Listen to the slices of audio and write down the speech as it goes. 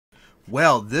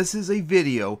Well, this is a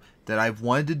video that I've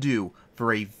wanted to do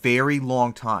for a very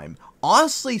long time.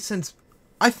 Honestly, since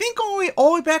I think all the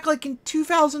way back like in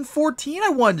 2014 I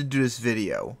wanted to do this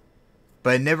video.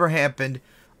 But it never happened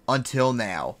until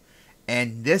now.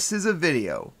 And this is a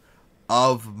video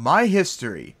of my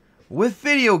history with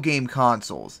video game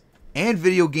consoles and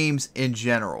video games in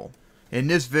general. In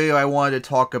this video I wanted to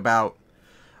talk about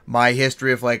my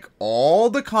history of like all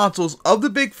the consoles of the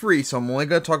big three. So I'm only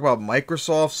going to talk about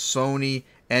Microsoft, Sony,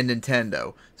 and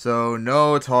Nintendo. So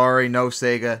no Atari, no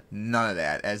Sega, none of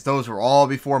that, as those were all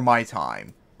before my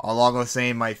time. Along with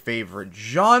saying my favorite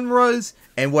genres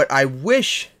and what I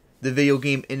wish the video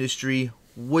game industry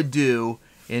would do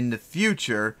in the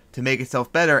future to make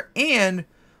itself better, and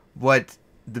what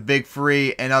the big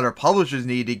three and other publishers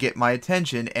need to get my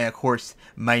attention and of course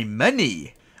my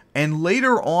money. And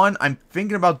later on, I'm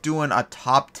thinking about doing a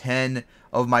top 10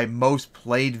 of my most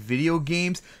played video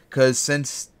games, because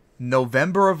since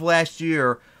November of last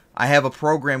year, I have a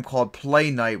program called Play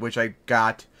Night, which I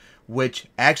got, which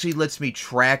actually lets me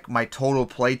track my total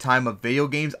playtime of video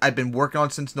games I've been working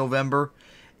on since November.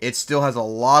 It still has a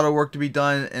lot of work to be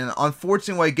done, and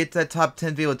unfortunately when I get to that top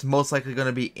 10 video, it's most likely going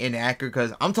to be inaccurate,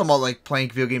 because I'm talking about like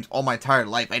playing video games all my entire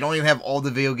life. I don't even have all the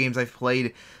video games I've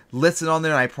played listed on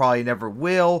there, and I probably never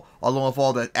will, along with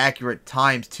all the accurate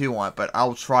times too on it, but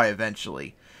I'll try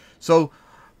eventually. So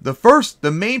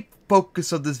the main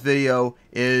focus of this video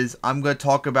is I'm going to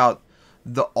talk about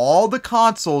all the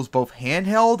consoles, both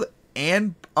handheld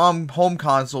and home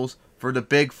consoles, for the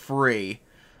big three.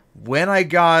 When I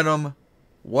got them,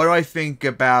 what do I think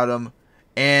about them,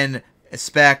 and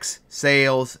specs,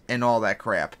 sales, and all that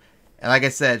crap. And like I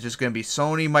said, it's just going to be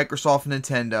Sony, Microsoft, and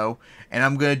Nintendo. And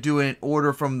I'm going to do it in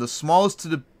order from the smallest to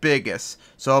the biggest.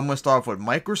 So I'm going to start off with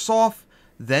Microsoft,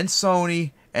 then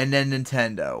Sony, and then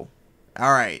Nintendo.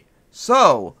 Alright,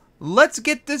 so let's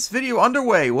get this video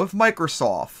underway with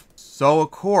Microsoft. So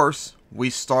of course, we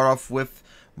start off with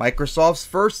Microsoft's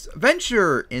first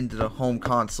venture into the home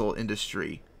console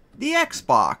industry, the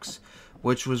Xbox,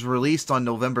 which was released on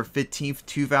November 15th,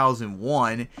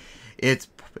 2001. It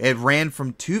ran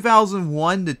from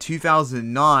 2001 to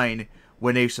 2009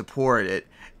 when they supported it,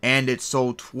 and it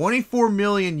sold 24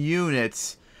 million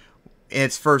units in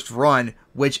its first run,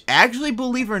 which actually,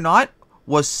 believe it or not,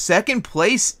 was second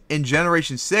place in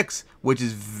Generation 6, which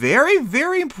is very,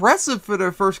 very impressive for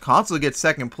their first console to get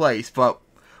second place. But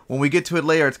when we get to it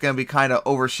later, it's going to be kind of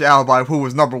overshadowed by who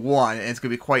was number one, and it's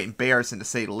going to be quite embarrassing to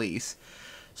say the least.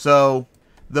 So,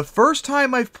 the first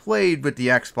time I've played with the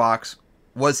Xbox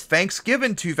was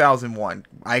Thanksgiving 2001.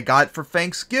 I got it for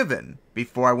Thanksgiving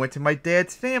before I went to my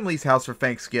dad's family's house for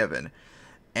Thanksgiving.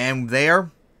 And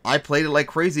there, I played it like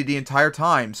crazy the entire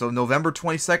time. So November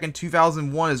 22nd,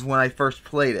 2001 is when I first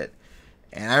played it.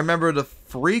 And I remember the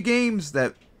 3 games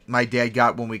that my dad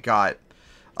got when we got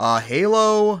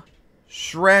Halo,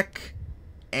 Shrek,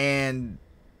 and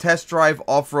Test Drive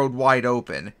Off-Road Wide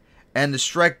Open. And the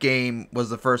Shrek game was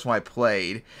the first one I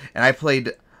played. And I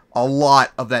played a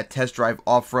lot of that Test Drive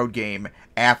Off-Road game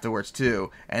afterwards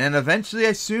too. And then eventually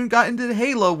I soon got into the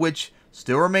Halo, which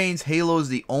still remains Halo is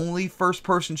the only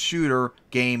first-person shooter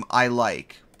game I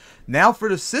like. Now for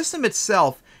the system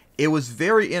itself, it was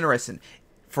very interesting.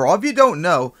 For all of you who don't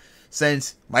know,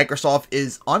 since Microsoft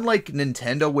is unlike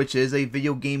Nintendo, which is a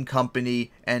video game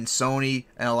company, and Sony,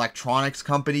 an electronics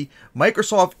company,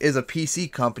 Microsoft is a PC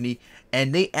company,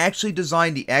 and they actually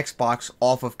designed the Xbox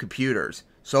off of computers.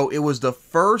 So it was the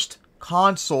first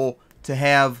console to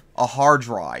have a hard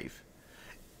drive.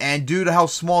 And due to how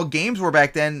small games were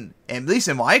back then, at least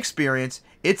in my experience,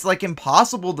 it's like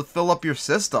impossible to fill up your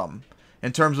system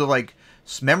in terms of like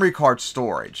memory card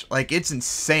storage. Like, it's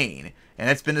insane. And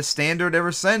it's been a standard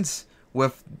ever since,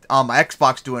 with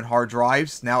Xbox doing hard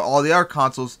drives. Now all the other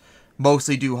consoles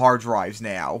mostly do hard drives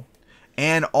now.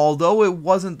 And although it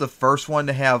wasn't the first one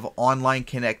to have online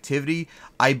connectivity,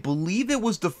 I believe it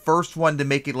was the first one to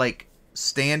make it like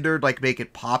standard, like make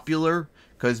it popular,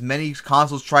 because many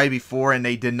consoles tried before and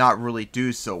they did not really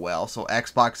do so well, so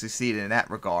Xbox succeeded in that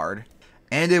regard.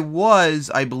 And it was,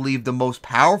 I believe, the most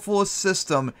powerful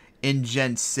system in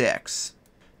Gen 6.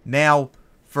 Now,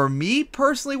 for me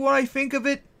personally, what I think of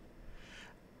it,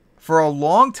 for a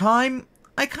long time,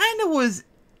 I kind of was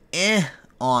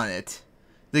on it.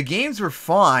 The games were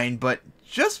fine, but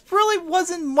just really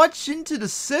wasn't much into the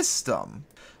system.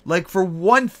 Like, for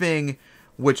one thing,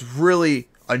 which really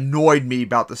annoyed me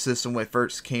about the system when it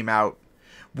first came out,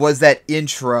 was that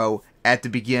intro at the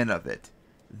beginning of it.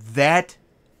 That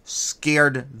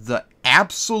scared the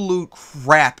absolute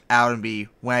crap out of me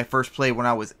when I first played when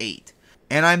I was 8.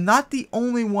 And I'm not the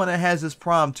only one that has this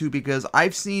problem too, because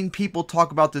I've seen people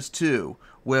talk about this too,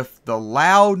 with the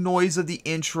loud noise of the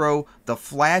intro, the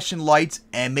flashing lights,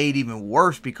 and made even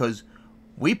worse because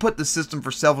we put the system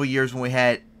for several years when we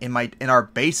had it in our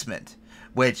basement.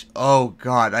 Which, oh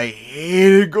god, I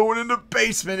hated going in the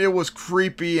basement. It was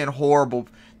creepy and horrible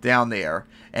down there.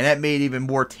 And that made it even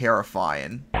more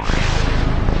terrifying.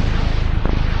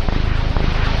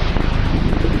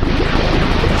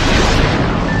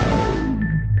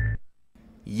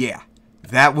 Yeah,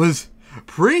 that was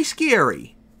pretty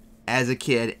scary as a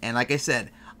kid. And like I said,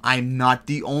 I'm not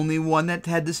the only one that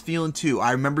had this feeling too.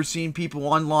 I remember seeing people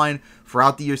online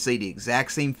throughout the year say the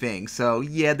exact same thing. So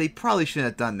yeah, they probably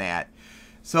shouldn't have done that.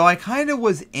 So I kind of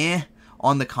was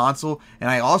on the console, and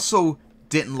I also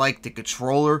didn't like the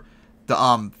controller.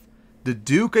 The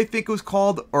Duke, I think it was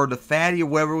called, or the Fatty, or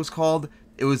whatever it was called.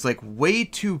 It was like way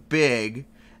too big.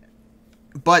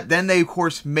 But then they, of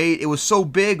course, it was so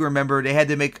big, remember, they had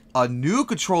to make a new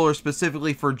controller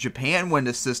specifically for Japan when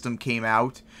the system came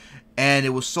out. And it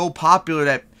was so popular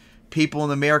that people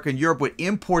in America and Europe would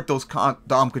import those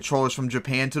controllers from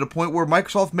Japan to the point where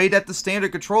Microsoft made that the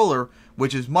standard controller,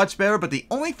 which is much better. But the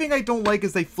only thing I don't like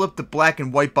is they flipped the black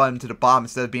and white button to the bottom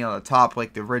instead of being on the top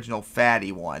like the original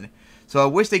Fatty one. So I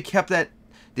wish they kept that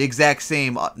the exact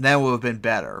same. That would have been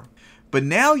better. But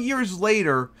now, years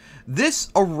later, this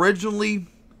originally,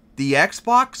 the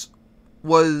Xbox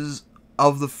was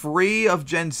of the three of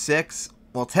Gen 6,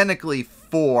 well, technically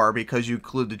 4 because you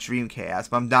include the Dreamcast,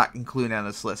 but I'm not including that on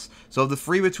this list. So of the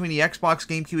three between the Xbox,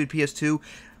 GameCube, and PS2,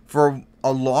 for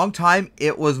a long time,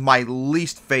 it was my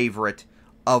least favorite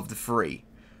of the three.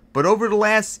 But over the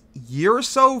last year or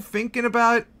so, thinking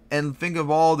about it and thinking of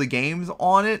all the games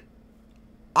on it,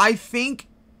 I think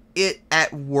it,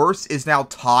 at worst, is now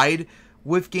tied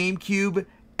with GameCube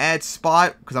at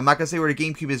spot, because I'm not going to say where the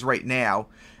GameCube is right now.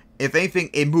 If anything,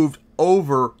 it moved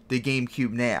over the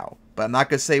GameCube now, but I'm not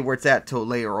going to say where it's at till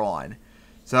later on.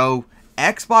 So,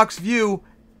 Xbox View,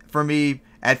 for me,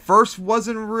 at first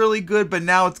wasn't really good, but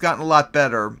now it's gotten a lot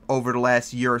better over the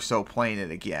last year or so playing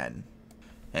it again.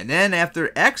 And then after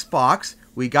Xbox,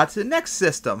 we got to the next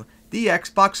system, the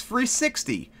Xbox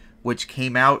 360, which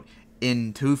came out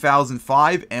in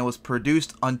 2005 and was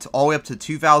produced all the way up to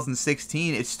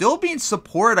 2016. It's still being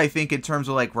supported, I think, in terms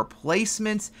of like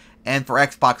replacements and for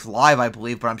Xbox Live, I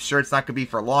believe, but I'm sure it's not going to be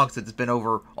for long since it's been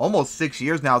over almost 6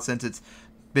 years now since it's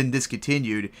been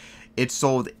discontinued. It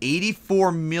sold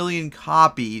 84 million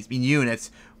copies in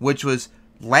units, which was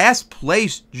last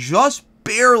place just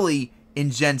barely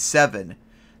in Gen 7.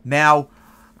 Now,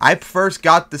 I first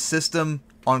got the system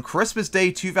on Christmas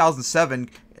Day 2007,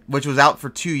 which was out for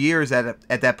 2 years at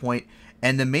that point.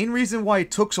 And the main reason why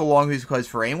it took so long is because,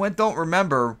 for anyone don't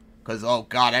remember, because, oh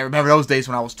god, I remember those days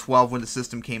when I was 12 when the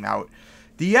system came out.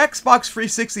 The Xbox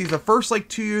 360, the first like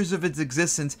 2 years of its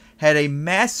existence, had a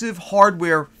massive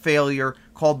hardware failure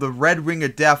called the Red Ring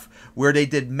of Death, where they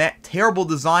did terrible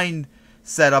design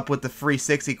setup with the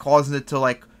 360, causing it to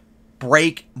like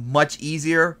break much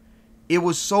easier. It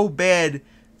was so bad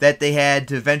that they had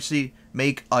to eventually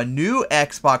make a new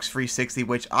Xbox 360,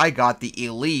 which I got, the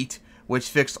Elite, which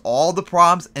fixed all the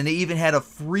problems, and they even had a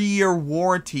 3-year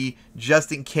warranty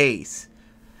just in case.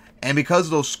 And because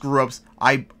of those screw-ups,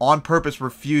 I on purpose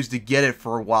refused to get it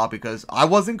for a while because I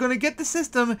wasn't going to get the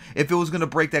system if it was going to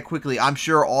break that quickly. I'm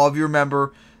sure all of you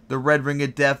remember the Red Ring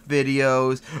of Death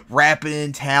videos, wrapping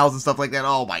in towels and stuff like that.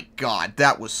 Oh my god,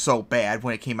 that was so bad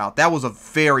when it came out. That was a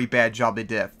very bad job they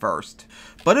did at first.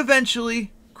 But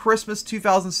eventually, Christmas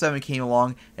 2007 came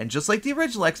along, and just like the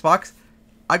original Xbox,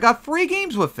 I got free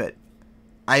games with it.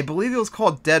 I believe it was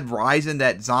called Dead Rising,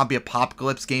 that zombie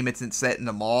apocalypse game. It's set in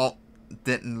the mall.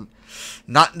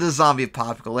 Not in the zombie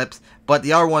apocalypse, but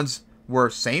the other ones were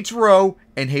Saints Row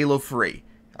and Halo 3.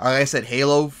 Like I said,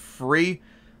 Halo 3,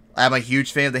 I'm a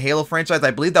huge fan of the Halo franchise.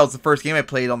 I believe that was the first game I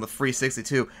played on the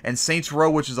 362. And Saints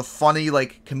Row, which is a funny,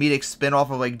 like, comedic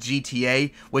spin-off of, like,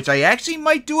 GTA, which I actually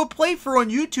might do a playthrough on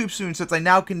YouTube soon, since I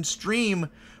now can stream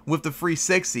with the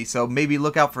 360. So maybe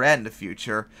look out for that in the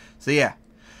future. So yeah.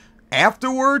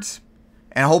 Afterwards,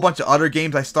 and a whole bunch of other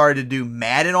games, I started to do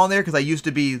Madden on there, because I used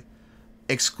to be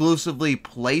exclusively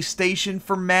PlayStation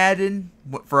for Madden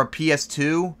for a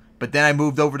PS2. But then I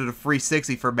moved over to the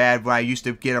 360 for Madden when I used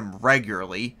to get them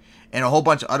regularly. And a whole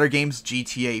bunch of other games,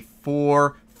 GTA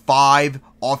 4, 5,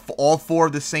 all four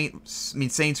of the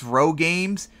Saints Row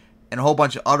games, and a whole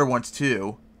bunch of other ones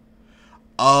too.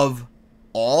 Of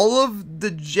all of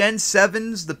the Gen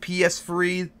 7s, the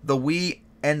PS3, the Wii,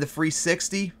 and the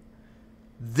 360,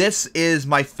 this is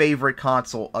my favorite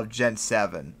console of Gen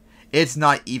 7. It's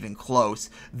not even close.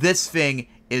 This thing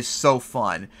is so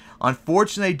fun.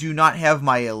 Unfortunately, I do not have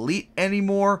my Elite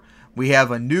anymore, we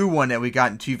have a new one that we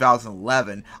got in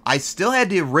 2011. I still had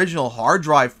the original hard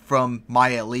drive from my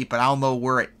Elite, but I don't know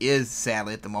where it is,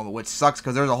 sadly, at the moment, which sucks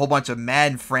because there's a whole bunch of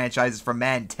Madden franchises from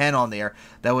Madden 10 on there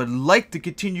that I would like to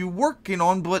continue working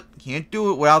on, but can't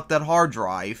do it without that hard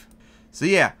drive. So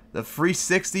yeah, the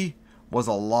 360 was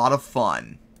a lot of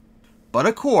fun. But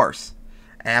of course,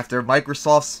 after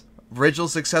Microsoft's original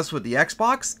success with the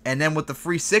Xbox, and then with the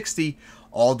 360,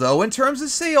 although in terms of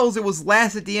sales it was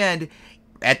last at the end,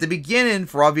 at the beginning,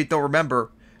 for all of you that don't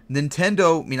remember,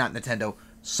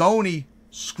 Sony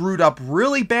screwed up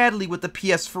really badly with the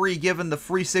PS3, giving the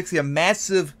 360 a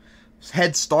massive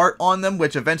head start on them,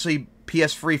 which eventually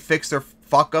PS3 fixed their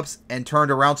fuck-ups and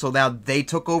turned around, so now they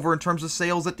took over in terms of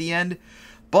sales at the end.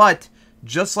 But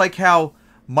just like how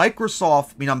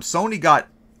Sony got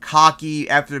cocky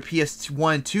after the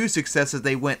PS1 and 2 successes,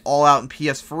 they went all out in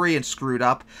PS3 and screwed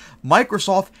up.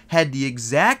 Microsoft had the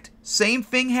exact same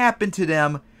thing happen to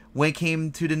them when it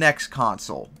came to the next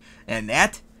console, and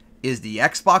that is the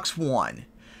Xbox One,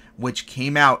 which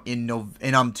came out in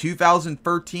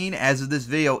 2013. As of this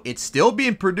video, it's still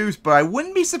being produced, but I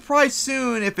wouldn't be surprised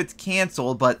soon if it's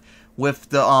canceled. But with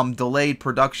the delayed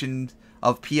production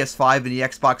of PS5 and the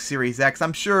Xbox Series X,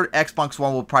 I'm sure Xbox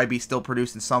One will probably be still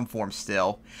produced in some form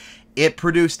still. It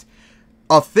produced,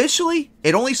 officially,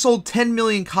 it only sold 10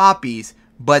 million copies,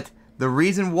 but the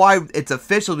reason why it's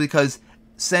official is because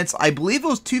since I believe it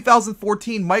was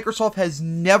 2014, Microsoft has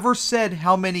never said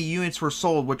how many units were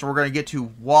sold, which we're going to get to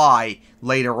why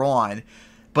later on.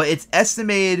 But it's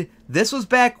estimated, this was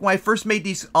back when I first made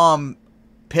these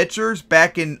pictures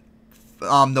back in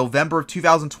November of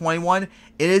 2021.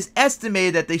 It is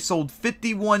estimated that they sold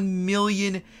 51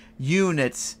 million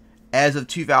units as of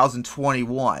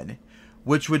 2021,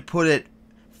 which would put it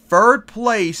third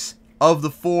place of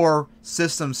the 4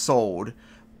 systems sold.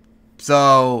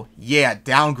 So, yeah,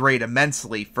 downgrade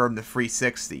immensely from the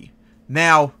 360.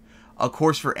 Now, of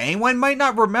course, for anyone who might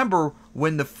not remember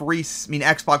when the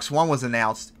Xbox One was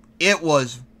announced, it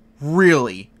was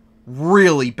really,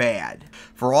 really bad.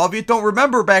 For all of you that don't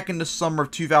remember, back in the summer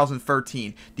of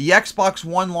 2013, the Xbox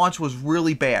One launch was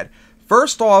really bad.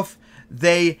 First off,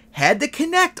 they had the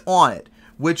Kinect on it,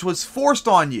 which was forced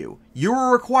on you. You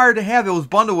were required to have it. It was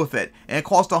bundled with it, and it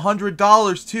cost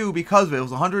 $100 too because of it. It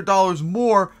was $100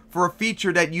 more for a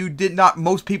feature that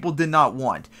most people did not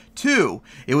want. 2,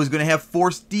 it was going to have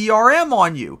forced DRM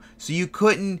on you, so you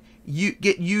couldn't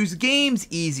get used games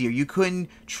easier. You couldn't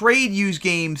trade used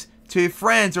games to your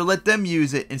friends or let them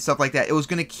use it and stuff like that. It was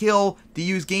going to kill the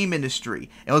used game industry.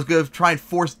 It was going to try and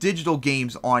force digital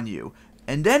games on you.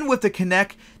 And then with the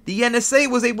Kinect, the NSA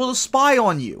was able to spy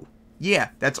on you. Yeah,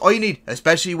 that's all you need,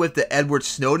 especially with the Edward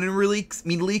Snowden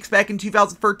leaks back in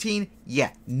 2013.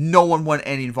 Yeah, no one wanted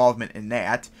any involvement in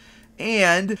that.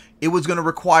 And it was going to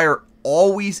require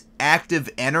always active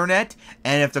internet,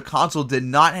 and if the console did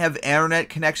not have internet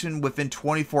connection within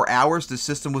 24 hours, the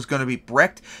system was going to be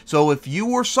bricked. So if you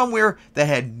were somewhere that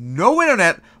had no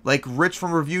internet, like Rich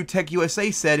from Review Tech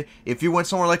USA said, if you went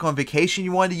somewhere like on vacation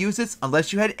you wanted to use this,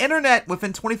 unless you had internet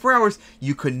within 24 hours,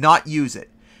 you could not use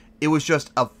it. It was just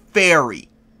a very,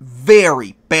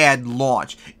 very bad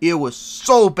launch. It was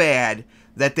so bad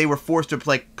that they were forced to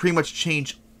pretty much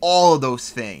change all of those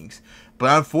things.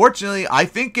 But unfortunately, I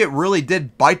think it really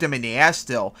did bite them in the ass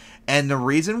still. And the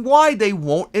reason why they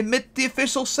won't admit the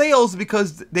official sales is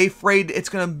because they're afraid it's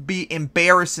going to be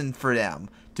embarrassing for them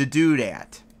to do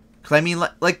that. Because I mean,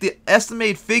 like the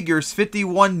estimated figures,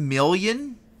 51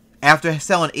 million after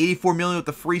selling 84 million with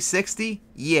the 360.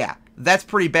 Yeah, that's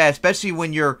pretty bad, especially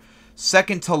when you're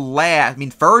second to last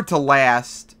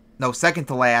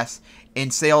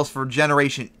in sales for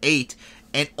Generation 8.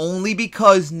 And only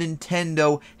because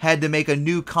Nintendo had to make a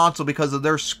new console because of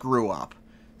their screw-up.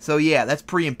 So yeah, that's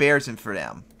pretty embarrassing for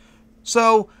them.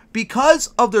 So, because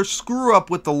of their screw-up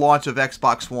with the launch of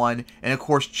Xbox One, and of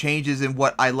course changes in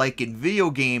what I like in video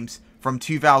games from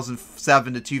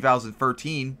 2007 to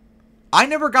 2013, I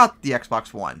never got the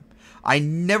Xbox One. I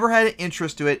never had an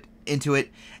interest into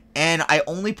it, and I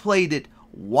only played it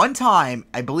one time.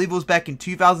 I believe it was back in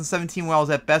 2017 when I was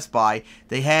at Best Buy.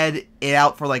 They had it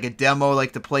out for like a demo,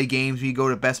 like to play games when you go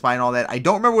to Best Buy and all that. I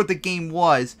don't remember what the game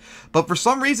was, but for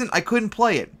some reason I couldn't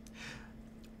play it.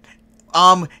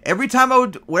 Every time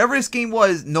whatever this game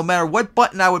was, no matter what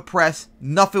button I would press,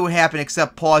 nothing would happen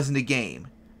except pausing the game.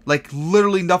 Like,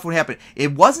 literally nothing would happen.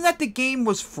 It wasn't that the game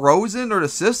was frozen or the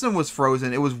system was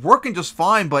frozen. It was working just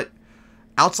fine, but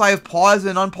outside of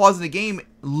pausing and unpausing the game,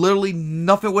 literally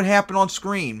nothing would happen on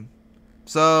screen.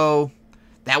 So,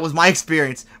 that was my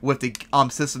experience with the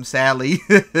system, sadly.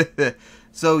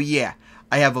 So, yeah,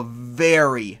 I have a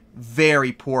very,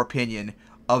 very poor opinion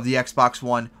of the Xbox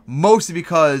One, mostly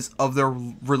because of their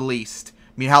release.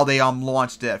 I mean, how they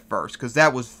launched it at first, because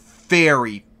that was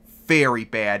very, very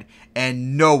bad,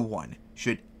 and no one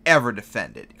should ever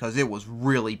defend it, because it was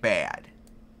really bad.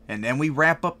 And then we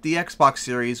wrap up the Xbox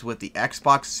series with the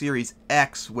Xbox Series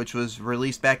X, which was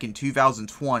released back in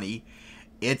 2020.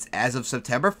 It's as of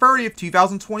September 30th,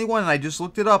 2021, and I just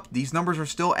looked it up. These numbers are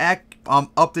still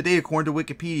up to date according to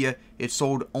Wikipedia. It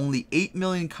sold only 8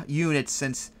 million units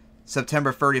since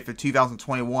September 30th of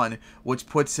 2021, which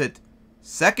puts it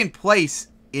second place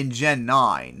in Gen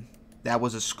 9. That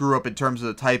was a screw up in terms of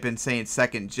the type in saying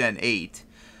second Gen 8.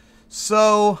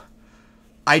 So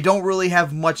I don't really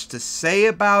have much to say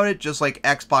about it, just like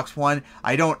Xbox One.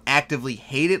 I don't actively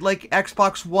hate it like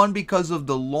Xbox One because of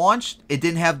the launch. It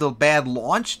didn't have the bad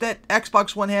launch that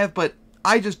Xbox One had, but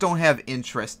I just don't have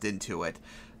interest into it.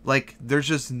 Like, there's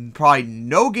just probably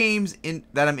no games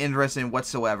that I'm interested in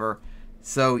whatsoever.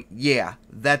 So, yeah,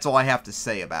 that's all I have to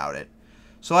say about it.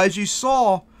 So, as you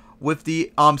saw with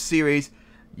the series,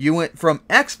 you went from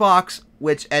Xbox,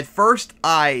 which at first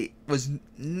I was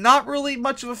not really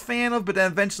much of a fan of, but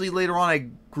then eventually later on I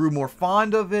grew more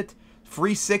fond of it.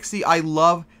 360 I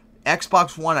love.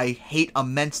 Xbox One I hate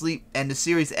immensely, and the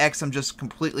Series X I'm just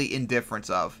completely indifferent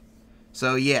of.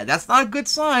 So yeah, that's not a good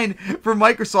sign for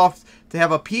Microsoft to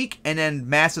have a peak and then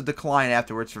massive decline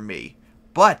afterwards for me.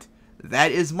 But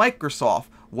that is Microsoft.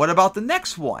 What about the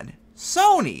next one?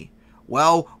 Sony.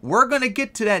 Well, we're going to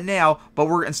get to that now, but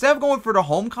instead of going for the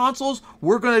home consoles,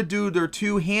 we're going to do their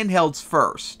two handhelds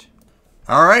first.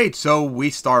 Alright, so we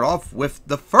start off with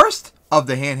the first of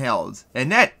the handhelds,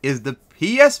 and that is the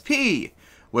PSP,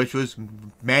 which was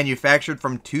manufactured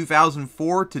from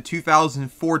 2004 to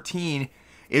 2014.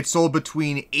 It sold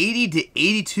between 80 to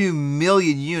 82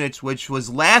 million units, which was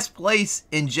last place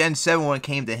in Gen 7 when it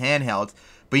came to handhelds.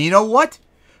 But you know what?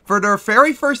 For their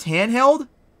very first handheld,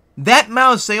 that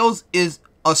amount of sales is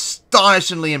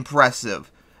astonishingly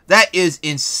impressive. That is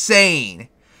insane.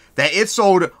 That it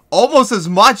sold almost as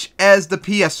much as the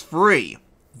PS3.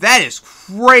 That is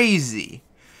crazy.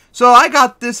 So I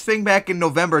got this thing back in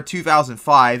November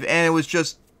 2005, and it was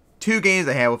just two games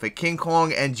I had with it, King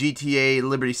Kong and GTA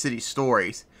Liberty City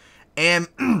Stories. And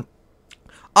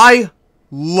I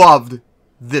loved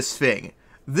this thing.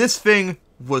 This thing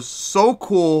was so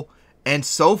cool and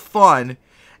so fun.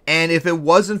 And if it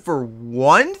wasn't for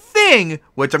one thing,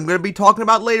 which I'm going to be talking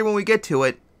about later when we get to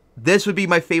it, this would be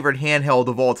my favorite handheld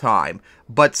of all time.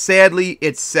 But sadly,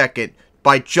 it's second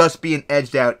by just being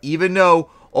edged out, even though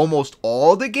almost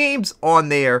all the games on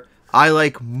there I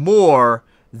like more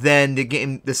than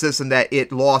the system that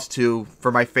it lost to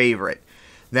for my favorite.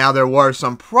 Now, there were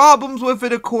some problems with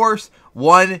it, of course.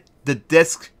 One, the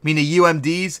disc, the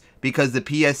UMDs, because the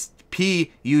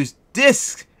PSP used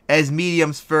discs as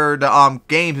mediums for the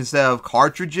games instead of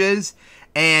cartridges,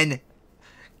 and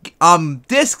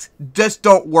discs just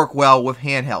don't work well with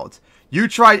handhelds. You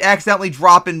tried accidentally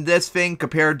dropping this thing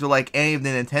compared to like any of the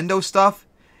Nintendo stuff,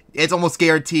 it's almost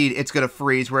guaranteed it's gonna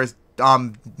freeze, whereas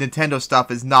Nintendo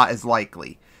stuff is not as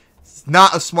likely. It's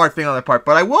not a smart thing on their part,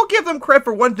 but I will give them credit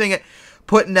for one thing,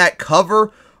 putting that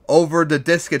cover over the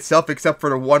disc itself, except for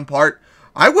the one part.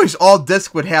 I wish all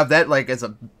disc would have that like as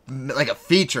a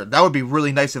feature. That would be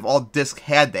really nice if all disc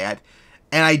had that.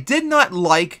 And I did not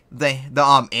like the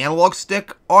analog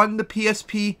stick on the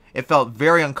PSP. It felt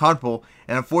very uncomfortable,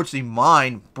 and unfortunately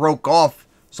mine broke off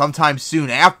sometime soon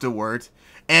afterwards.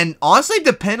 And honestly,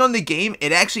 depending on the game,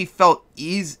 it actually felt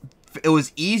easy. It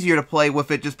was easier to play with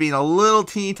it just being a little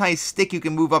teeny tiny stick you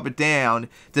can move up and down,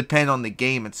 depending on the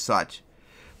game and such.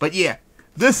 But yeah,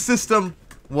 this system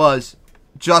was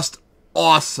just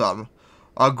awesome.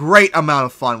 A great amount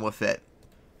of fun with it.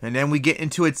 And then we get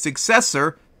into its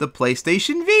successor, the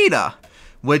PlayStation Vita,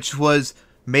 which was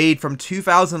made from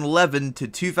 2011 to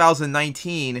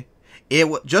 2019.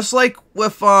 It just like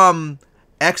with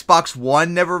Xbox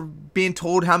One never being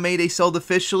told how many they sold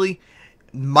officially,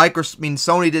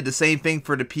 Sony did the same thing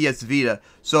for the PS Vita.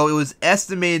 So it was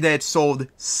estimated that it sold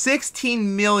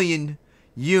 16 million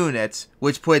units,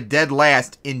 which put it dead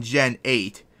last in Gen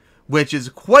 8, which is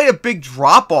quite a big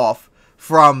drop off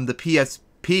from the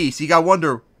PSP. So you gotta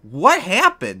wonder, what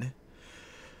happened?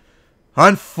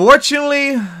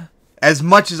 Unfortunately, as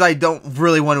much as I don't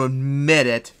really want to admit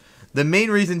it, the main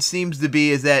reason seems to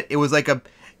be is that it was like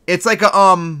it's like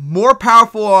a more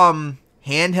powerful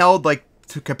handheld, like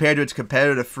compared to its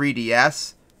competitor, the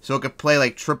 3DS, so it could play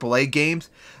like AAA games.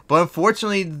 But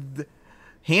unfortunately,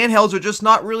 handhelds are just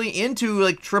not really into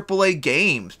like AAA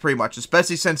games, pretty much,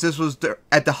 especially since this was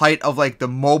at the height of like the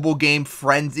mobile game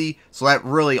frenzy, so that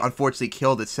really unfortunately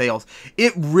killed its sales.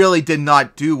 It really did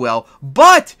not do well,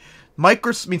 but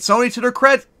Sony, to their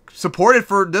credit, supported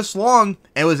for this long,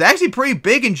 and it was actually pretty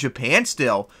big in Japan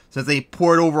still, since they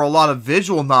poured over a lot of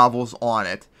visual novels on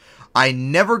it. I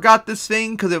never got this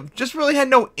thing because it just really had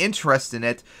no interest in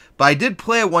it, but I did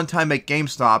play it one time at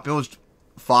GameStop. It was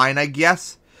fine, I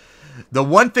guess. The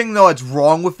one thing though that's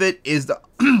wrong with it is the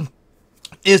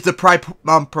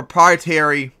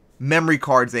proprietary memory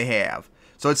cards they have.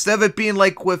 So instead of it being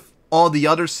like with all the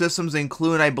other systems,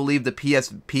 including I believe the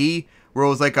PSP, where it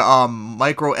was like a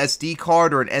micro SD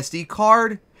card or an SD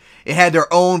card, it had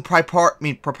their own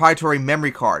proprietary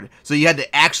memory card. So you had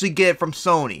to actually get it from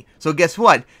Sony. So guess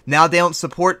what? Now they don't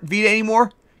support Vita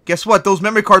anymore. Guess what? Those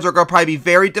memory cards are going to probably be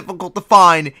very difficult to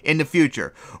find in the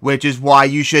future. Which is why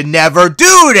you should never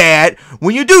do that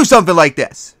when you do something like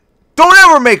this. Don't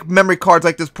ever make memory cards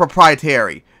like this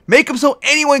proprietary. Make them so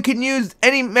anyone can use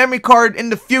any memory card in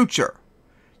the future.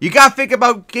 You got to think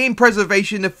about game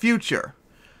preservation in the future.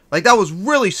 Like, that was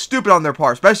really stupid on their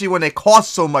part, especially when they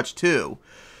cost so much too.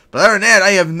 But other than that,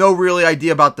 I have no really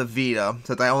idea about the Vita,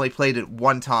 since I only played it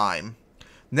one time.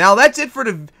 Now, that's it for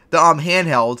the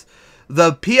handhelds.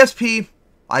 The PSP,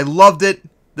 I loved it.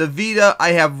 The Vita,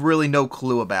 I have really no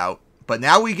clue about. But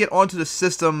now we get onto the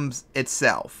systems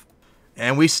itself.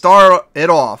 And we start it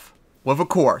off with, of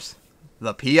course,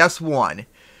 the PS1.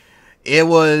 It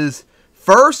was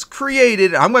first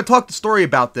created, I'm going to talk the story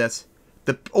about this.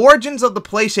 The origins of the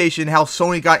PlayStation, how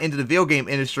Sony got into the video game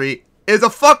industry, is a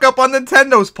fuck up on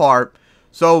Nintendo's part.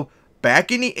 So,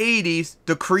 back in the 80s,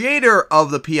 the creator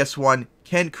of the PS1,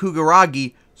 Ken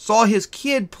Kugaragi, saw his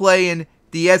kid playing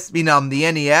the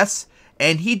NES,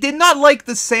 and he did not like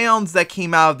the sounds that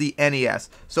came out of the NES.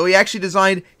 So he actually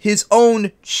designed his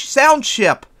own sound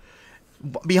chip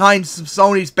behind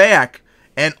Sony's back.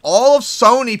 And all of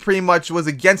Sony pretty much was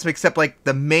against him, except like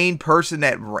the main person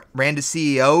that ran the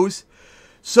CEOs.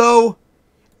 So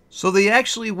they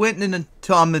actually went into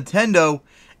Nintendo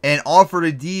and offered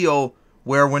a deal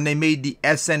where when they made the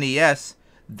SNES,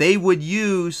 they would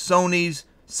use Sony's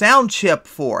sound chip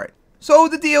for it. So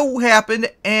the deal happened,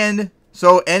 and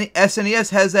so SNES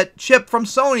has that chip from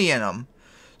Sony in them.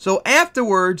 So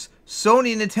afterwards,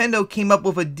 Sony and Nintendo came up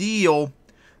with a deal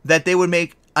that they would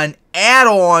make an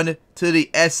add-on to the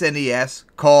SNES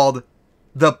called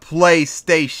the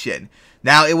PlayStation.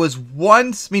 Now, it was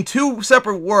two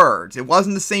separate words. It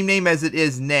wasn't the same name as it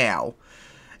is now.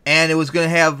 And it was going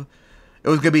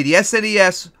to be the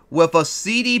SNES with a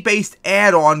CD-based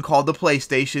add-on called the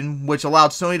PlayStation, which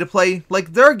allowed Sony to play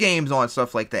like their games on,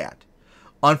 stuff like that.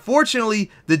 Unfortunately,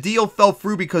 the deal fell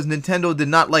through because Nintendo did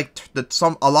not like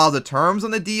a lot of the terms on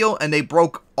the deal, and they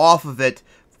broke off of it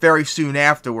very soon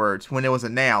afterwards when it was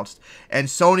announced. And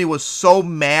Sony was so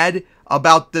mad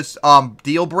about this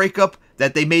deal breakup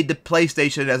that they made the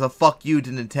PlayStation as a fuck you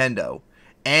to Nintendo.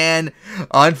 And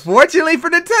unfortunately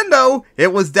for Nintendo,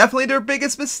 it was definitely their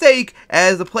biggest mistake,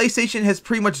 as the PlayStation has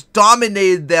pretty much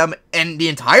dominated them and the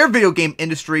entire video game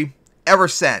industry ever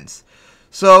since.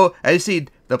 So, as you see,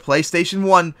 the PlayStation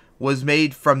 1 was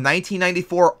made from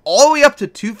 1994 all the way up to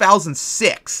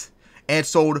 2006, and it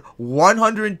sold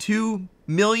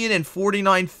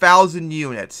 102,049,000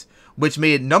 units, which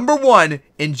made it number one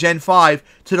in Gen 5,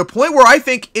 to the point where I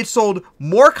think it sold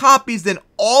more copies than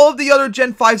all of the other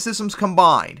Gen 5 systems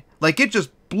combined. Like, it just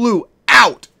blew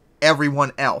out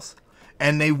everyone else.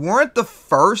 And they weren't the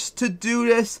first to do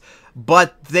this,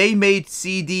 but they made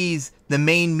CDs the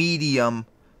main medium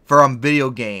for video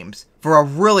games for a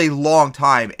really long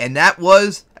time. And that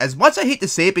was, as much as I hate to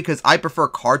say it because I prefer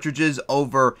cartridges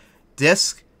over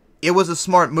disc, it was a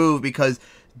smart move because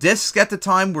discs at the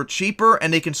time were cheaper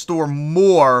and they can store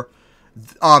more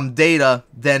data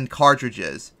than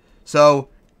cartridges. So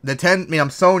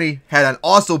Sony had an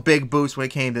also big boost when it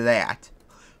came to that.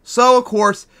 So of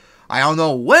course, I don't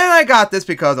know when I got this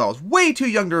because I was way too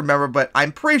young to remember, but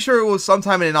I'm pretty sure it was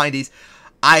sometime in the 90s.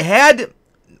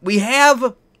 We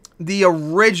have the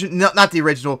original, not the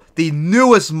original, the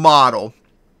newest model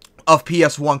of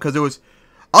PS1, because it was,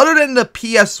 other than the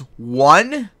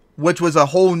PS1, which was a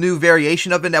whole new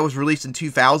variation of it that was released in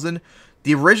 2000.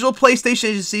 The original PlayStation,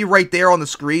 as you see right there on the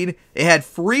screen, it had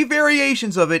 3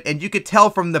 variations of it, and you could tell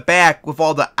from the back with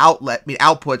all the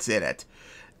outputs in it.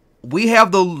 We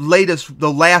have the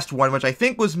last one, which I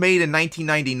think was made in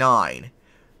 1999.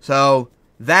 So,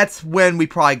 that's when we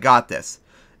probably got this.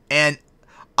 And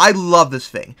I love this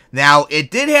thing. Now, it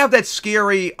did have that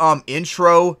scary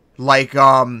intro, like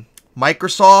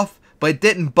Microsoft, but it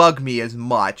didn't bug me as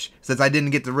much, since I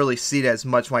didn't get to really see it as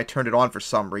much when I turned it on for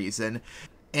some reason.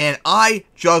 And I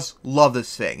just love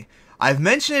this thing. I've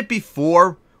mentioned it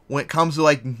before when it comes to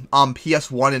like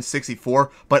PS1 and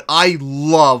 64, but I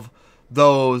love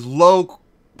those low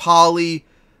poly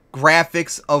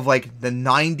graphics of like the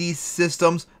 90s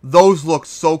systems, those look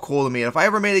so cool to me. And if I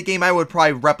ever made a game, I would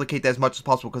probably replicate that as much as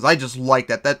possible because I just like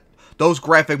that. Those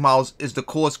graphic models is the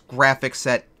coolest graphic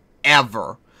set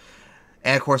ever.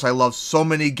 And of course, I love so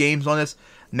many games on this.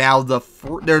 Now,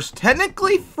 there's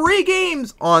technically free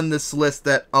games on this list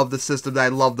of the system that I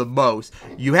love the most.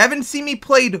 You haven't seen me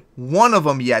played one of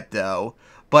them yet, though.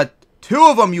 But two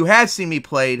of them you have seen me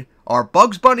played are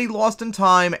Bugs Bunny Lost in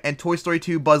Time and Toy Story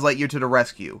 2 Buzz Lightyear to the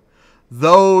Rescue.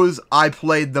 Those I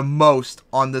played the most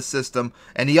on the system.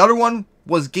 And the other one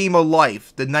was Game of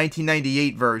Life, the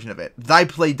 1998 version of it. I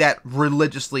played that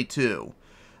religiously, too.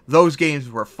 Those games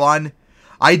were fun.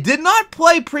 I did not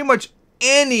play pretty much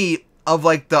any of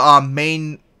like the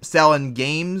main selling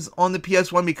games on the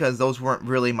PS1 because those weren't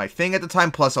really my thing at the time.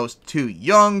 Plus, I was too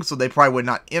young, so they probably would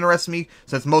not interest me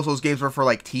since most of those games were for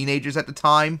like teenagers at the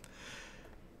time.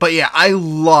 But yeah, I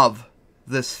love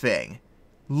this thing.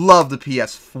 Love the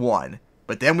PS1.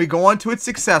 But then we go on to its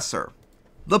successor,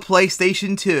 the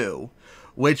PlayStation 2,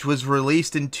 which was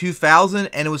released in 2000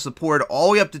 and it was supported all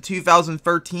the way up to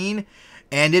 2013.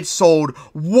 And it sold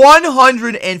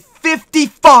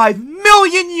 155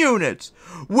 million units,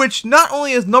 which not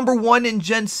only is #1 in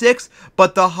Gen 6,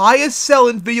 but the highest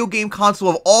selling video game console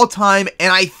of all time,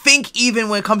 and I think even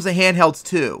when it comes to handhelds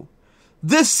too.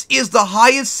 This is the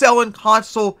highest selling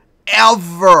console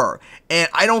ever, and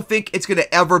I don't think it's going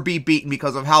to ever be beaten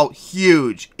because of how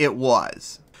huge it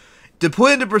was. To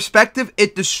put into perspective,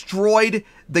 it destroyed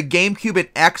the GameCube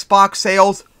and Xbox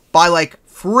sales by like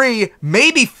 3,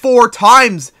 maybe 4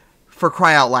 times, for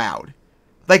crying out loud.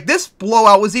 Like, this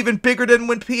blowout was even bigger than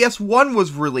when PS1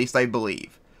 was released, I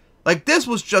believe. Like, this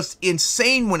was just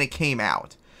insane when it came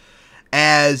out.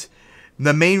 As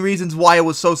the main reasons why it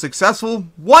was so successful,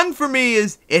 one for me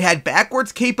is it had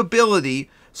backwards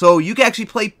capability, so you could actually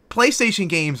play PlayStation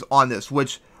games on this,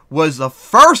 which was the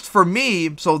first for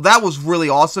me, so that was really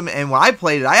awesome. And when I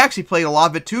played it, I actually played a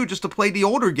lot of it too, just to play the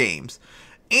older games.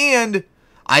 And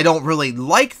I don't really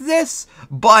like this,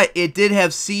 but it did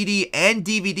have CD and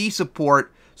DVD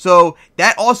support, so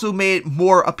that also made it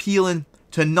more appealing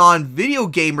to non-video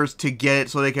gamers to get it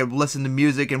so they could listen to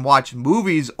music and watch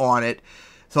movies on it.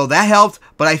 So that helped,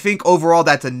 but I think overall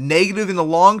that's a negative in the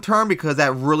long term because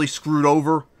that really screwed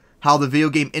over how the video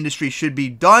game industry should be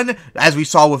done, as we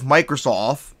saw with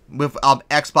Microsoft, with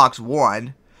Xbox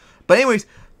One. But anyways,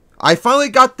 I finally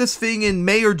got this thing in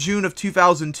May or June of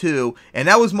 2002, and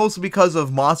that was mostly because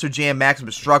of Monster Jam Maximum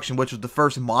Destruction, which was the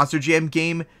first Monster Jam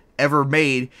game ever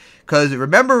made. Because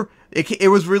remember, it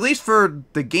was released for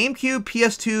the GameCube,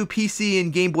 PS2, PC,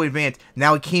 and Game Boy Advance.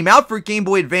 Now, it came out for Game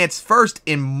Boy Advance first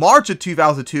in March of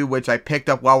 2002, which I picked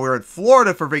up while we were in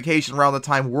Florida for vacation around the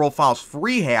time World Finals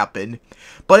 3 happened.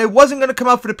 But it wasn't going to come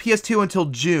out for the PS2 until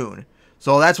June.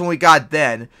 So that's when we got it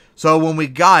then. So when we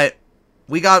got it,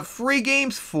 we got free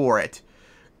games for it.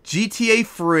 GTA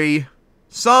free,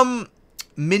 some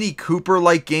Mini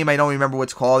Cooper-like game, I don't remember what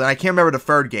it's called, and I can't remember the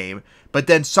third game. But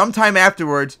then sometime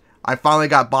afterwards, I finally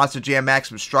got Monster Jam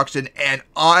Maximum Destruction, and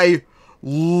I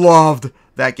loved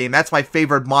that game. That's my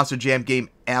favorite Monster Jam game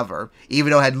ever,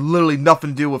 even though it had literally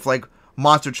nothing to do with, like,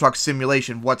 Monster Truck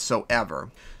Simulation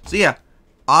whatsoever. So yeah,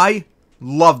 I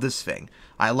love this thing.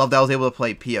 I love that I was able to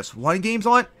play PS1 games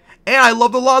on it, and I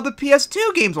loved a lot of the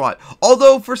PS2 games on it.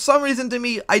 Although, for some reason to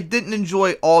me, I didn't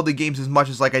enjoy all the games as much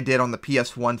as like I did on the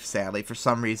PS1, sadly, for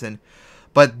some reason.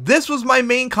 But this was my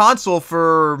main console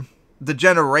for the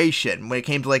generation when it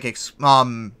came to like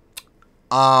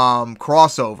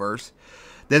crossovers.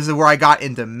 This is where I got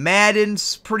into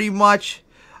Madden's pretty much.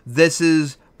 This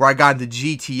is where I got into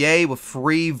GTA with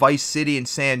Free, Vice City, and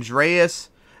San Andreas.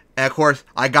 And of course,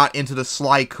 I got into the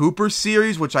Sly Cooper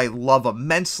series, which I love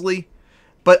immensely.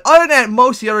 But other than that,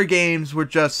 most of the other games were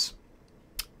just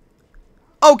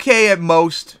okay at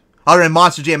most. Other than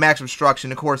Monster Jam Maximum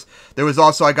Destruction, of course, there was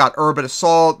also, I got Urban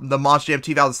Assault, the Monster Jam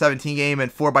 2017 game,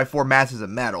 and 4x4 Masters of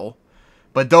Metal.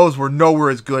 But those were nowhere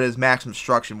as good as Maximum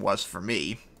Destruction was for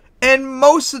me. And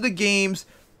most of the games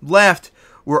left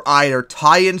were either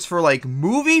tie-ins for, like,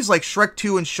 movies, like Shrek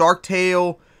 2 and Shark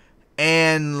Tale,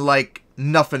 and, like,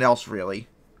 nothing else, really.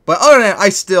 But other than that, I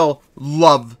still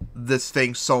love this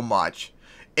thing so much.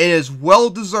 It is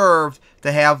well-deserved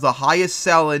to have the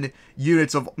highest-selling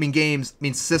units of,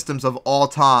 systems of all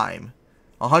time.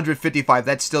 155,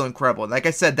 that's still incredible. And like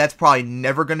I said, that's probably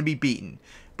never going to be beaten.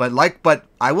 But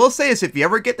I will say this, if you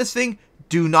ever get this thing,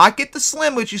 do not get the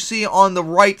Slim, which you see on the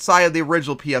right side of the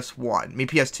original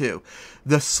PS2.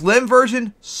 The Slim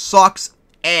version sucks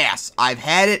ass. I've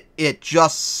had it, it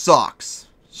just sucks.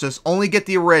 Just only get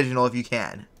the original if you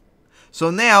can.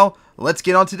 So now, let's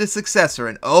get on to the successor,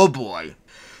 and oh boy.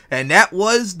 And that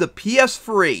was the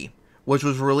PS3, which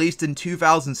was released in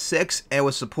 2006 and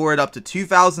was supported up to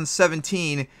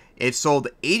 2017. It sold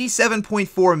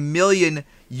 87.4 million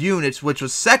units, which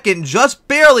was second, just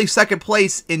barely second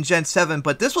place in Gen 7,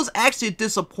 but this was actually a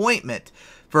disappointment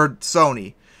for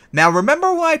Sony. Now,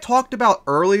 remember what I talked about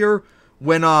earlier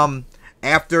when,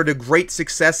 after the great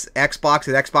success Xbox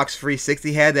and Xbox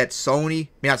 360 had, that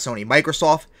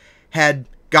Microsoft had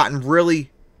gotten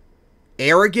really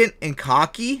arrogant and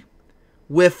cocky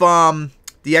with, the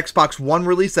Xbox One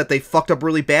release, that they fucked up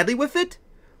really badly with it?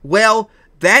 Well,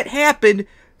 that happened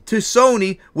to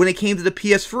Sony when it came to the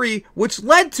PS3, which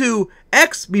led to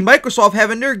Microsoft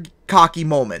having their cocky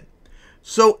moment.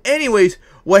 So anyways,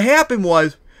 what happened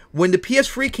was, when the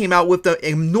PS3 came out with the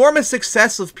enormous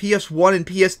success of PS1 and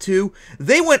PS2,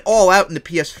 they went all out in the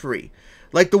PS3.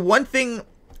 Like, the one thing,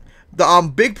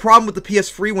 the big problem with the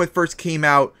PS3 when it first came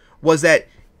out was that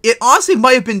it honestly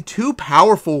might have been too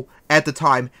powerful at the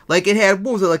time. Like, it had,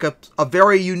 what was it, like a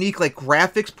very unique, like,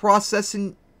 graphics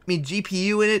processing,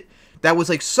 GPU in it, that was,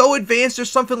 like, so advanced or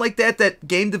something like that, that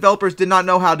game developers did not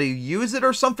know how to use it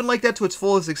or something like that to its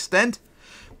fullest extent.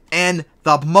 And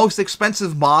the most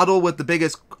expensive model with the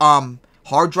biggest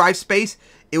hard drive space,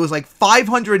 it was like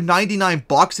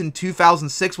 $599 in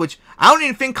 2006, which I don't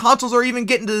even think consoles are even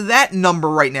getting to that number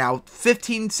right now,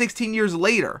 15, 16 years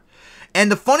later.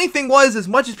 And the funny thing was, as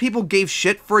much as people gave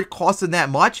shit for it costing that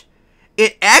much,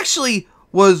 it actually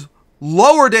was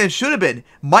lower than it should have been.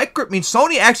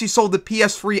 Sony actually sold the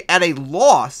PS3 at a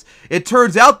loss. It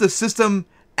turns out the system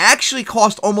actually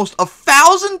cost almost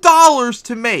 $1,000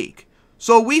 to make.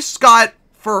 So we got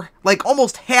for like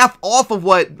almost half off of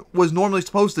what was normally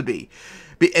supposed to be.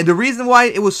 And the reason why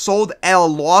it was sold at a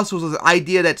loss was the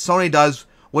idea that Sony does,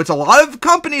 which a lot of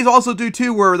companies also do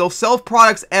too, where they'll sell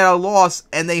products at a loss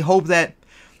and they hope that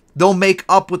they'll make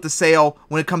up with the sale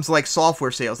when it comes to like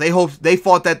software sales. They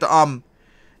thought that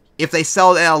if they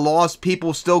sell it at a loss, people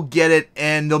will still get it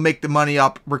and they'll make the money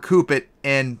up, recoup it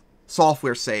in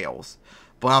software sales.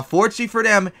 But unfortunately for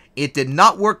them, it did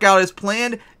not work out as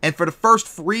planned, and for the first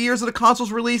 3 years of the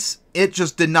console's release, it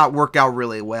just did not work out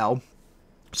really well.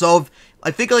 So, I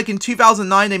think like in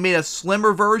 2009, they made a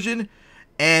slimmer version,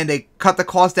 and they cut the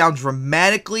cost down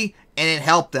dramatically, and it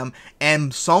helped them.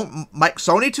 And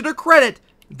Sony, to their credit,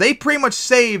 they pretty much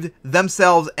saved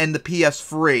themselves and the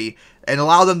PS3, and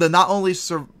allowed them to not only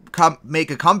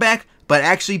make a comeback, but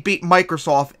actually beat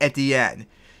Microsoft at the end.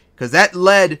 Because that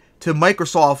led to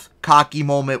Microsoft's cocky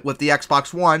moment with the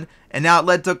Xbox One, and now it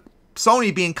led to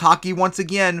Sony being cocky once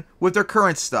again with their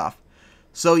current stuff.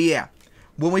 So yeah,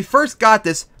 when we first got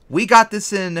this, we got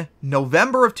this in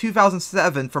November of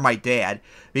 2007 for my dad,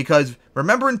 because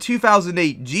remember in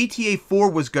 2008, GTA 4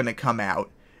 was going to come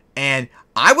out, and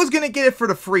I was going to get it for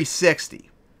the 360.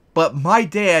 But my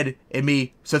dad and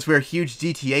me, since we're huge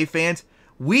GTA fans,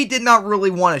 we did not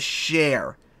really want to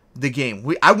share the game.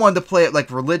 I wanted to play it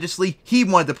like religiously. He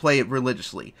wanted to play it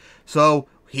religiously. So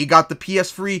he got the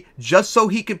PS3 just so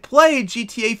he could play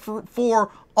GTA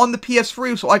 4 on the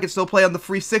PS3 so I could still play on the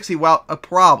 360 without a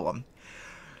problem.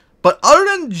 But other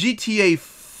than GTA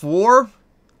 4,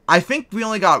 I think we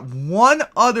only got one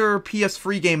other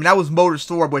PS3 game, and that was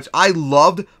MotorStorm, which I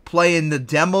loved playing the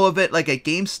demo of it, like at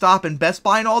GameStop and Best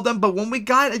Buy and all them, but when we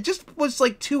got it, it just was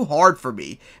like too hard for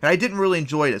me, and I didn't really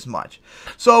enjoy it as much.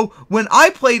 So, when I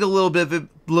played a little bit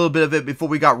of it before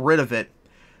we got rid of it,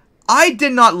 I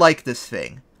did not like this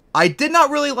thing. I did not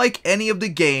really like any of the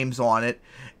games on it.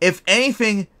 If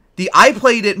anything, I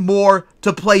played it more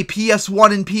to play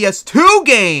PS1 and PS2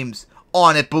 games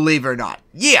on it, believe it or not.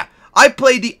 Yeah, I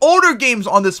played the older games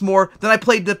on this more than I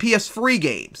played the PS3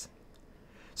 games.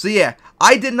 So yeah,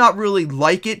 I did not really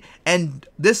like it, and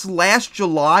this last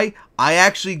July, I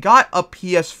actually got a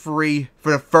PS3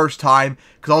 for the first time,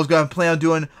 because I was going to plan on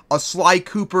doing a Sly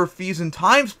Cooper Thieves and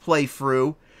Times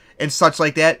playthrough, and such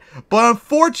like that. But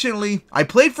unfortunately, I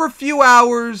played for a few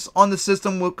hours on the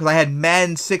system, because I had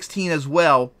Madden 16 as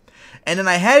well, and then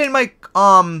I had it in my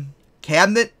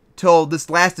cabinet till this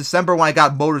last December when I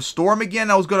got MotorStorm again.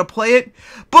 I was going to play it,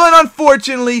 but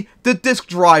unfortunately, the disk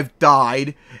drive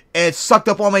died, and it sucked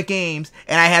up all my games,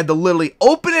 and I had to literally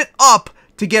open it up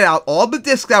to get out all the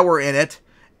discs that were in it,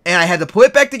 and I had to put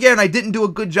it back together, and I didn't do a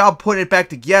good job putting it back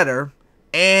together,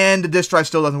 and the disk drive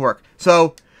still doesn't work.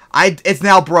 So, it's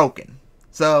now broken.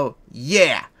 So,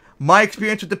 yeah, my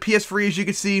experience with the PS3, as you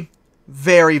can see,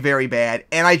 very, very bad,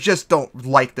 and I just don't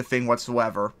like the thing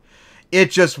whatsoever. It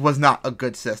just was not a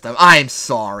good system. I'm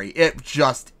sorry. It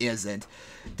just isn't.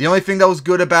 The only thing that was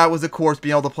good about it was, of course,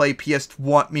 being able to play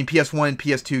PS1 and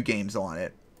PS2 games on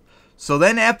it. So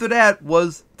then after that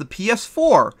was the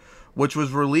PS4, which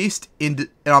was released in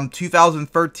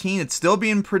 2013. It's still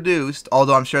being produced,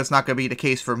 although I'm sure it's not going to be the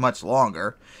case for much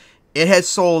longer. It has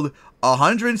sold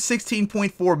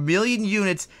 116.4 million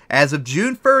units as of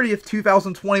June 30th,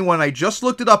 2021. I just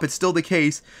looked it up. It's still the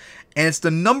case. And it's the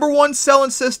 #1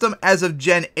 selling system as of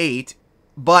Gen 8.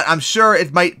 But I'm sure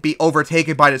it might be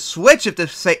overtaken by the Switch if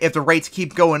the rates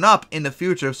keep going up in the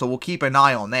future. So we'll keep an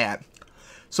eye on that.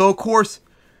 So, of course,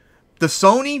 the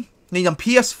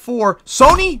PS4.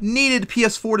 Sony needed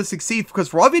PS4 to succeed because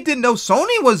for all of you didn't know,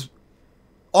 Sony was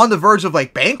on the verge of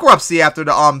like bankruptcy after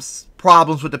the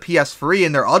problems with the PS3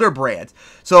 and their other brands.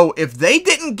 So if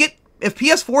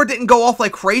PS4 didn't go off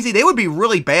like crazy, they would be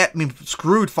really bad,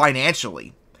 screwed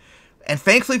financially. And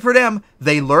thankfully for them,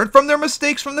 they learned from their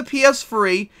mistakes from the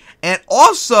PS3, and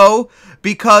also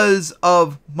because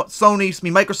of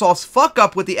Microsoft's fuck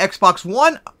up with the Xbox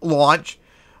One launch,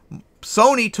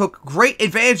 Sony took great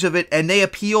advantage of it, and they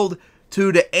appealed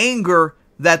to the anger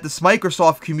that this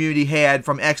Microsoft community had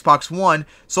from Xbox One,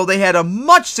 so they had a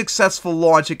much successful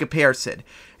launch in comparison.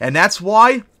 And that's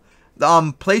why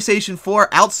PlayStation 4,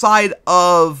 outside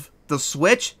of the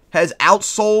Switch, has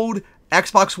outsold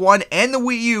Xbox One and the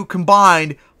Wii U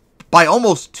combined by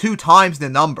almost 2 times the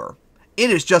number. It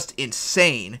is just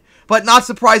insane. But not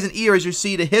surprising either, as you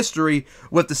see the history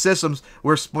with the systems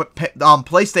where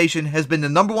PlayStation has been the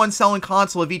 #1 selling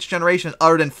console of each generation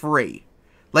other than 3.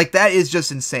 Like, that is just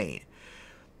insane.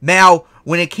 Now,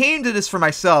 when it came to this for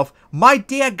myself, my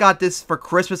dad got this for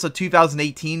Christmas of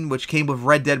 2018, which came with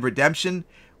Red Dead Redemption.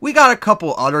 We got a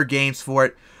couple other games for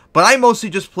it, but I mostly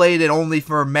just played it only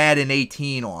for Madden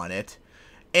 18 on it.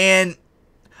 And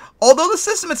although the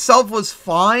system itself was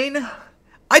fine,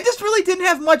 I just really didn't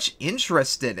have much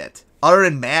interest in it, other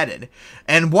than Madden.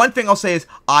 And one thing I'll say is,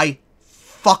 I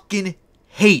fucking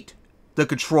hate the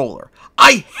controller.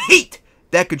 I hate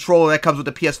that controller that comes with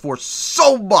the PS4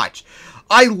 so much.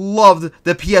 I loved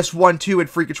the PS1, 2, and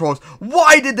 3 controllers.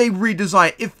 Why did they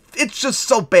redesign it? It's just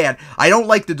so bad. I don't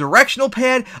like the directional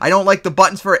pad. I don't like the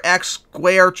buttons for X,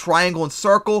 square, triangle, and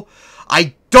circle.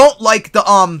 I don't like the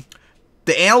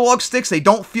analog sticks. They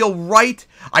don't feel right.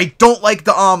 I don't like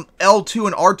the L2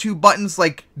 and R2 buttons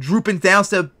like drooping down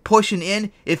instead of pushing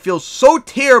in. It feels so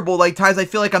terrible. Like times I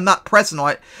feel like I'm not pressing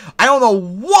on it. I don't know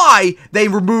why they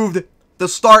removed the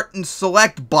start and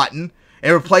select button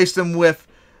and replaced them with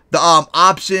the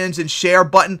options and share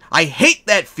button. I hate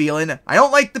that feeling. I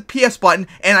don't like the PS button,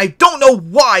 and I don't know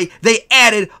why they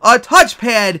added a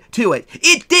touchpad to it.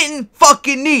 It didn't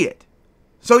fucking need it.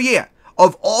 So yeah,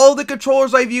 of all the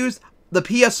controllers I've used, the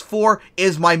PS4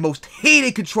 is my most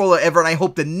hated controller ever, and I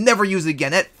hope to never use it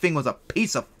again. That thing was a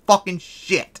piece of fucking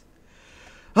shit.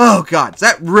 Oh god,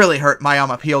 that really hurt my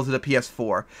appeal to the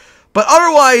PS4. But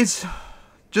otherwise,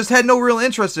 just had no real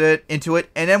interest into it,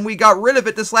 and then we got rid of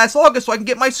it this last August so I can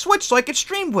get my Switch so I could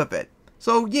stream with it.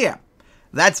 So yeah,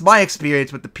 that's my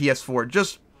experience with the PS4.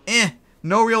 Just,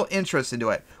 no real interest into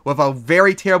it, with a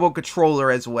very terrible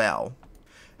controller as well.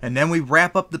 And then we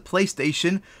wrap up the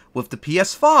PlayStation with the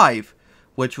PS5,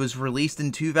 which was released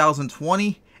in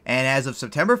 2020, and as of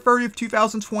September 30th,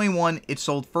 2021, it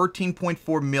sold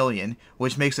 13.4 million,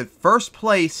 which makes it first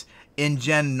place in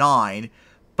Gen 9,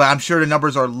 but I'm sure the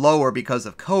numbers are lower because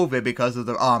of COVID, because of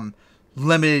the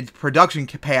limited production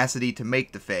capacity to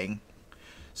make the thing.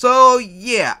 So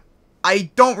yeah,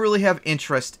 I don't really have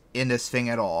interest in this thing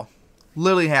at all.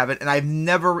 Literally haven't, and I've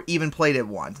never even played it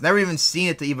once. Never even seen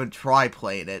it to even try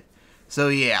playing it. So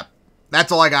yeah,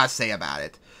 that's all I gotta say about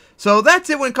it. So that's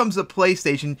it when it comes to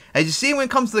PlayStation. As you see, when it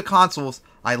comes to the consoles,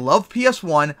 I love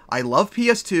PS1, I love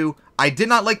PS2, I did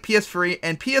not like PS3,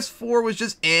 and PS4 was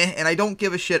just and I don't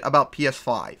give a shit about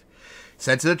PS5.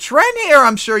 Sense of the trend here,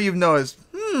 I'm sure you've noticed.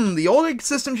 The older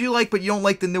systems you like, but you don't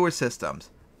like the newer systems.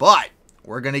 But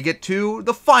we're going to get to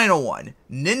the final one,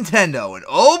 Nintendo. And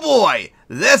oh boy,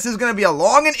 this is going to be a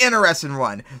long and interesting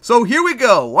one. So here we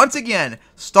go, once again,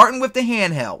 starting with the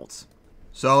handhelds.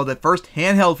 So the first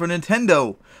handheld for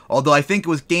Nintendo, although I think it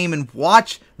was Game &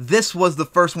 Watch, this was the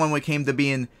first one when it came to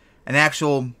being an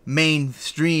actual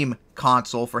mainstream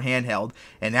console for handheld,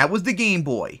 and that was the Game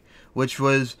Boy, which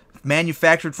was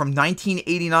manufactured from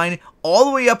 1989 all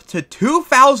the way up to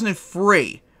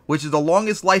 2003, which is the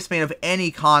longest lifespan of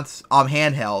any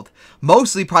handheld,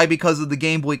 mostly probably because of the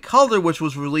Game Boy Color, which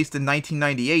was released in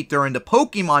 1998 during the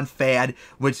Pokemon fad,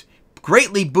 which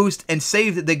greatly boosted and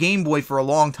saved the Game Boy for a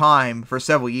long time, for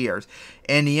several years.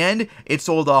 In the end, it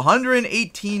sold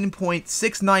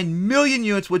 118.69 million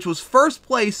units, which was first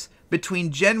place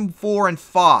between Gen 4 and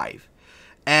 5,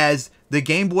 as the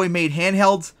Game Boy made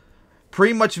handhelds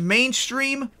pretty much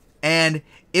mainstream, and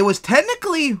it was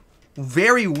technically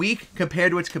very weak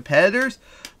compared to its competitors,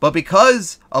 but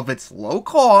because of its low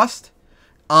cost,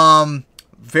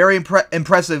 very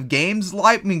impressive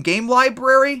game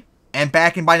library, and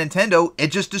backing by Nintendo,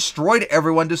 it just destroyed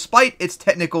everyone despite its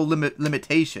technical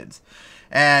limitations.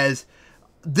 As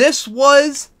this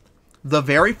was the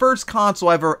very first console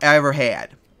I ever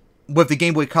had, with the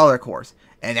Game Boy Color, of course,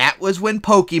 and that was when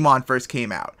Pokemon first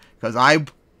came out. Because I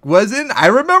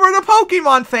remember the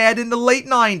Pokemon fad in the late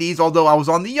 90s, although I was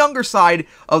on the younger side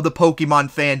of the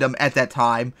Pokemon fandom at that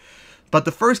time. But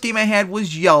the first game I had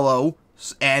was Yellow,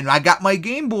 and I got my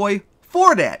Game Boy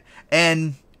for that.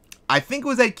 And I think it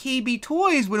was at KB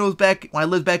Toys when I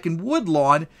lived back in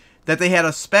Woodlawn that they had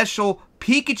a special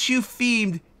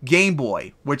Pikachu-themed Game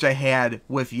Boy, which I had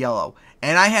with Yellow.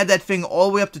 And I had that thing all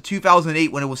the way up to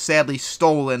 2008 when it was sadly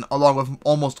stolen, along with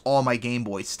almost all my Game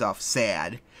Boy stuff.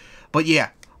 Sad. But yeah,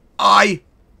 I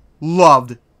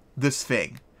loved this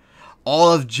thing.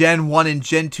 All of Gen 1 and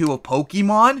Gen 2 of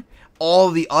Pokemon, all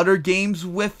the other games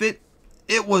with it,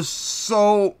 it was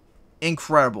so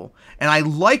incredible. And I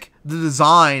like the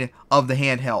design of the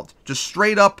handheld. Just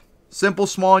straight up, simple,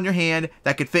 small in your hand,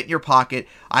 that could fit in your pocket.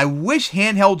 I wish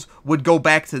handhelds would go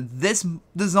back to this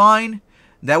design.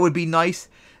 That would be nice.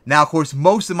 Now, of course,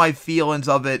 most of my feelings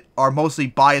of it are mostly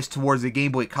biased towards the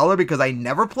Game Boy Color because I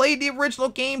never played the original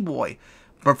Game Boy.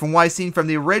 But from what I've seen from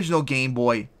the original Game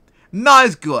Boy, not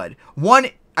as good. One,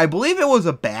 I believe it was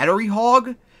a battery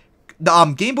hog.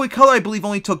 The Game Boy Color, I believe,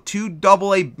 only took two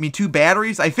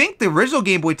batteries. I think the original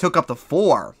Game Boy took up to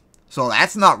 4. So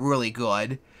that's not really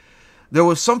good. There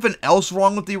was something else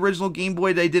wrong with the original Game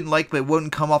Boy that I didn't like, but it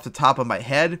wouldn't come off the top of my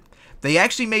head. They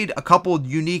actually made a couple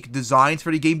unique designs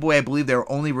for the Game Boy. I believe they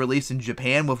were only released in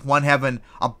Japan, with one having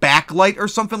a backlight or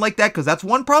something like that, because that's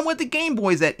one problem with the Game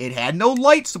Boy, is that it had no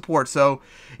light support. So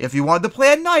if you wanted to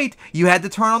play at night, you had to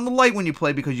turn on the light when you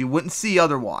played because you wouldn't see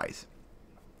otherwise.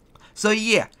 So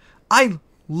yeah, I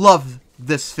love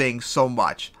this thing so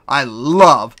much. I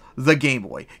love the Game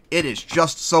Boy. It is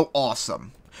just so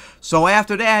awesome. So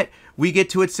after that, we get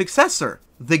to its successor,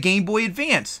 the Game Boy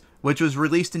Advance, which was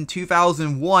released in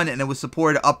 2001 and it was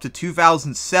supported up to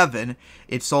 2007.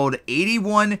 It sold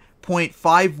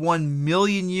 81.51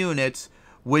 million units,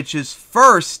 which is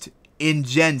first in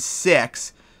Gen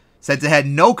 6, since it had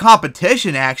no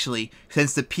competition actually,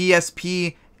 since the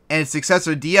PSP and its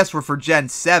successor DS were for Gen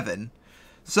 7.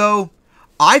 So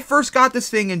I first got this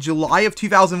thing in July of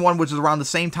 2001, which is around the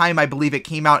same time I believe it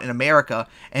came out in America.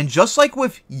 And just like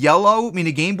with Yellow,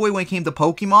 the Game Boy when it came to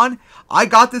Pokemon, I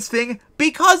got this thing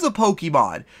because of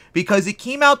Pokemon. Because it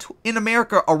came out in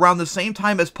America around the same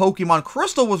time as Pokemon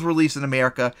Crystal was released in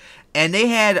America. And they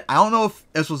had, I don't know if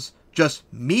this was just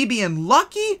me being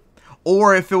lucky,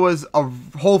 or if it was a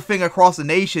whole thing across the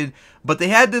nation, but they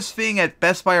had this thing at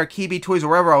Best Buy or KB Toys or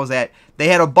wherever I was at. They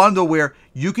had a bundle where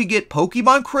you could get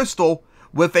Pokemon Crystal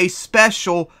with a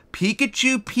special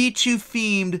Pichu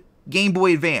themed Game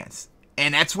Boy Advance.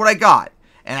 And that's what I got.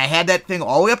 And I had that thing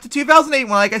all the way up to 2008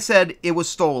 when, like I said, it was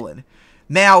stolen.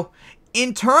 Now,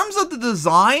 in terms of the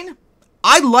design,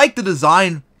 I like the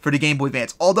design for the Game Boy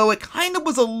Advance, although it kind of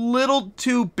was a little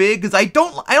too big, because I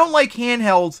don't like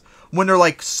handhelds when they're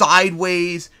like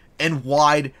sideways and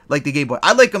wide like the Game Boy.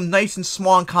 I like them nice and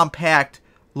small and compact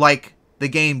like the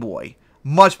Game Boy.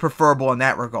 Much preferable in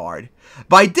that regard.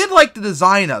 But I did like the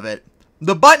design of it.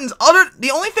 The buttons,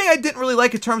 the only thing I didn't really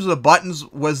like in terms of the buttons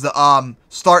was the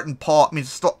start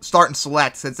and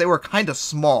select, since they were kind of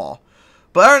small.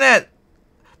 But other than that,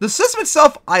 the system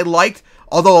itself I liked,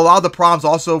 although a lot of the problems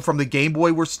also from the Game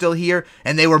Boy were still here,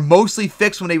 and they were mostly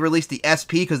fixed when they released the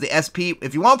SP, because the SP,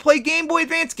 if you want to play Game Boy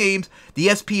Advance games, the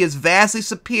SP is vastly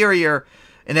superior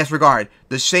in this regard.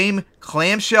 The same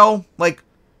clamshell, like,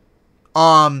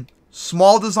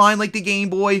 small design like the Game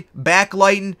Boy,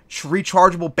 backlighting,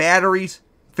 rechargeable batteries,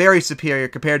 very superior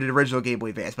compared to the original Game Boy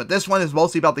Advance. But this one is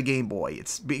mostly about the Game Boy.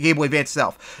 It's Game Boy Advance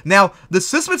itself. Now, the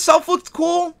system itself looked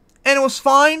cool, and it was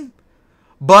fine.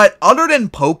 But other than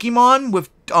Pokemon with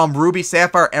Ruby,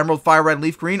 Sapphire, Emerald, Fire Red,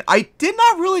 Leaf Green, I did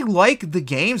not really like the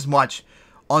games much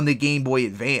on the Game Boy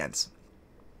Advance.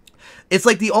 It's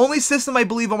like the only system I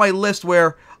believe on my list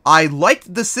where I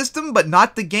liked the system but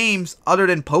not the games other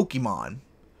than Pokemon.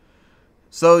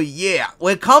 So yeah,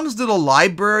 when it comes to the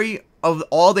library of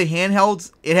all the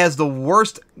handhelds, it has the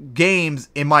worst games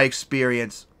in my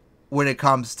experience when it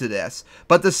comes to this.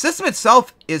 But the system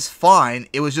itself is fine,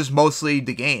 it was just mostly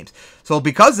the games. So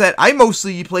because of that, I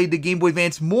mostly played the Game Boy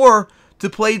Advance more to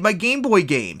play my Game Boy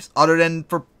games, other than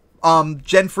for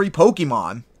Gen 3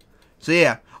 Pokemon. So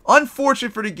yeah,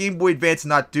 unfortunate for the Game Boy Advance to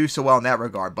not do so well in that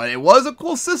regard, but it was a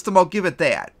cool system, I'll give it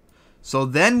that. So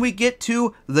then we get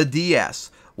to the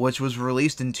DS, which was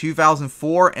released in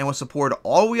 2004 and was supported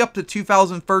all the way up to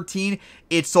 2013.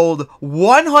 It sold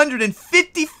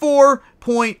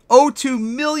 154.02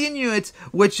 million units,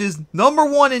 which is number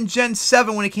one in Gen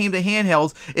 7 when it came to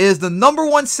handhelds. It is the number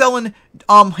one selling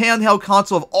handheld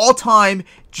console of all time,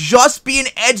 just being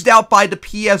edged out by the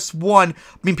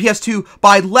PS2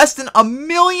 by less than a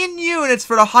million units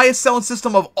for the highest selling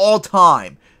system of all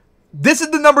time. This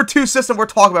is the number 2 system we're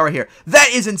talking about right here. That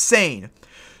is insane.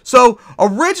 So,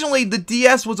 originally, the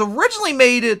DS was originally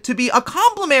made to be a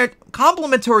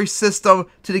complementary system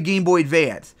to the Game Boy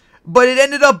Advance. But it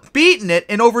ended up beating it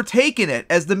and overtaking it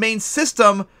as the main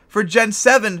system for Gen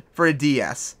 7 for the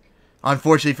DS.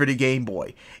 Unfortunately for the Game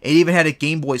Boy. It even had a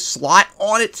Game Boy slot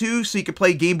on it too, so you could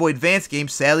play Game Boy Advance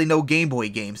games. Sadly, no Game Boy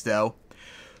games though.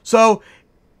 So,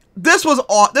 this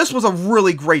was a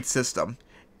really great system.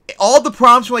 All the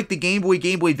problems from like the Game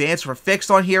Boy Advance were fixed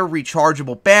on here.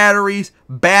 Rechargeable batteries,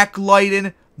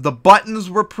 backlighting, the buttons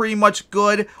were pretty much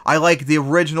good. I like the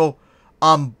original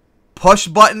push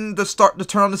button to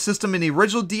turn on the system in the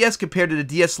original DS compared to the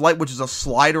DS Lite, which is a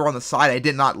slider on the side. I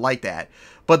did not like that.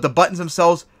 But the buttons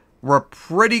themselves were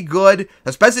pretty good,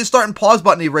 especially the start and pause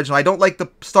button in the original. I don't like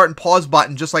the start and pause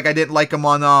button, just like I didn't like them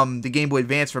on the Game Boy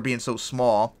Advance for being so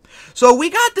small. So we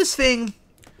got this thing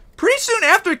pretty soon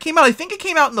after it came out. I think it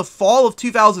came out in the fall of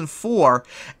 2004.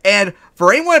 And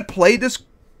for anyone that played this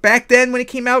back then when it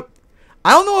came out,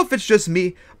 I don't know if it's just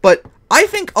me, but I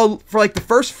think for like the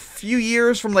first few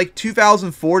years from like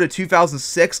 2004 to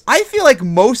 2006, I feel like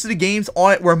most of the games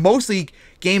on it were mostly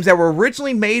games that were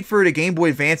originally made for the Game Boy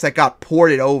Advance that got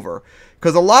ported over.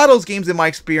 Because a lot of those games in my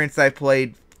experience that I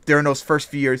played during those first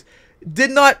few years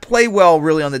did not play well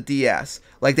really on the DS.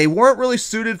 Like, they weren't really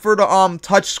suited for the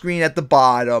touchscreen at the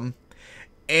bottom.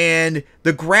 And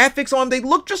the graphics on them, they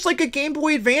looked just like a Game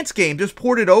Boy Advance game, just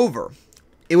ported over.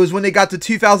 It was when they got to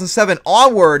 2007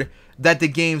 onward that the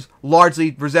games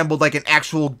largely resembled like an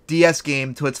actual DS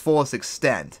game to its fullest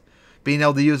extent. Being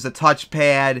able to use the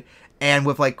touchpad and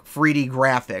with like 3D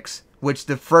graphics, which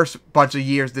the first bunch of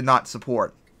years did not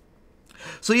support.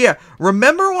 So yeah,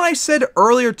 remember when I said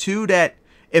earlier too that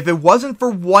if it wasn't for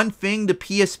one thing, the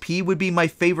PSP would be my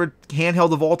favorite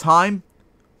handheld of all time?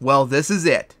 Well, this is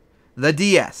it. The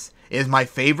DS is my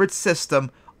favorite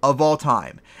system of all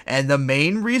time. And the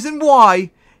main reason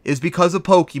why is because of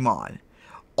Pokemon.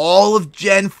 All of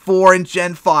Gen 4 and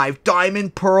Gen 5,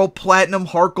 Diamond, Pearl, Platinum,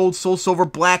 Heart Gold, Soul Silver,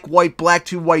 Black, White, Black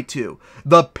 2, White 2.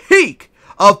 The peak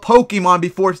of Pokemon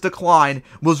before its decline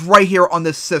was right here on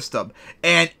this system.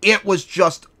 And it was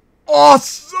just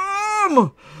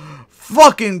awesome!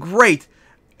 Fucking great.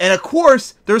 And of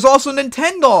course, there's also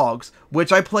Nintendogs,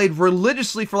 which I played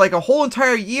religiously for like a whole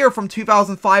entire year from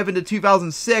 2005 into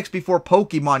 2006 before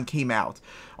Pokemon came out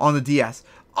on the DS.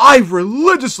 I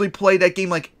religiously played that game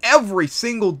like every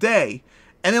single day.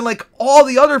 And then like all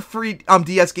the other free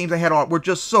DS games I had on were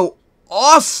just so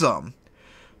awesome.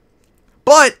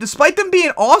 But despite them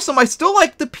being awesome, I still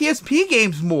like the PSP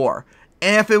games more.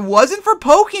 And if it wasn't for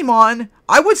Pokemon,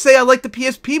 I would say I like the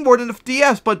PSP more than the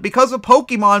DS. But because of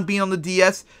Pokemon being on the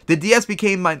DS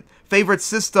became my favorite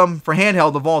system for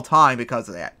handheld of all time because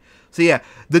of that. So yeah,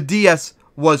 the DS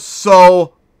was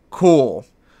so cool.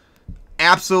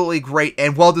 Absolutely great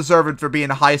and well-deserved for being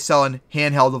the highest-selling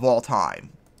handheld of all time.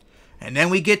 And then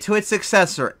we get to its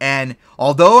successor, and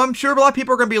although I'm sure a lot of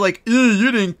people are going to be like, ew,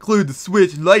 you didn't include the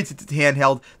Switch Lite into the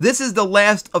handheld, this is the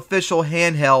last official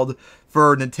handheld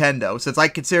for Nintendo, since I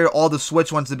consider all the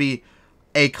Switch ones to be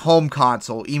a home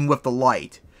console, even with the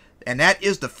Lite. And that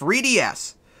is the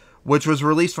 3DS, which was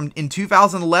released in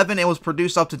 2011 and was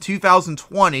produced up to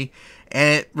 2020,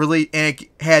 and it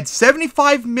had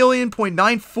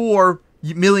 75.94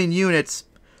 million units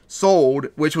sold,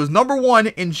 which was number 1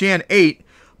 in Gen 8.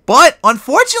 But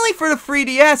unfortunately for the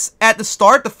 3DS, at the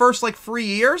start, the first like 3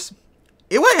 years,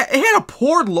 it had a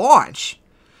poor launch.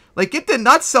 Like, it did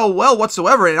not sell well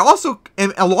whatsoever. And also,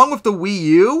 along with the Wii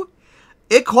U,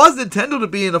 it caused Nintendo to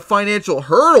be in a financial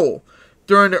hurdle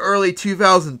during the early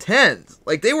 2010s.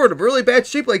 Like, they were in a really bad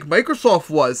shape like Microsoft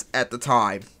was at the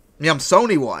time.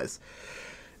 Sony was.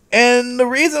 And the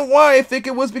reason why, I think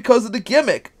it was because of the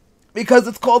gimmick. Because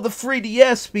it's called the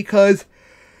 3DS, because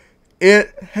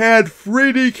it had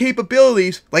 3D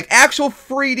capabilities, like actual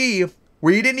 3D,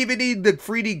 where you didn't even need the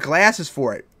 3D glasses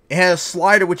for it. It had a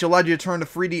slider which allowed you to turn the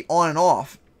 3D on and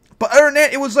off. But other than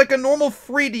that, it was like a normal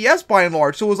 3DS by and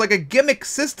large, so it was like a gimmick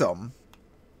system.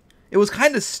 It was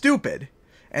kind of stupid.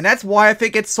 And that's why I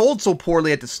think it sold so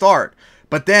poorly at the start.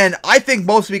 But then, I think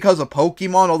mostly because of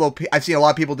Pokemon, although I've seen a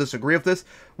lot of people disagree with this.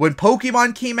 When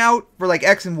Pokemon came out for like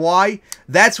X and Y,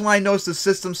 that's when I noticed the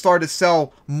system started to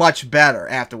sell much better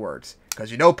afterwards.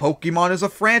 Because, you know, Pokemon is a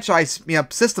franchise,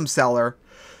 system seller.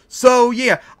 So,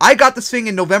 yeah, I got this thing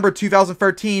in November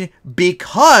 2013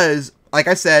 because, like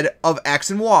I said, of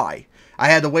X and Y. I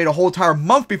had to wait a whole entire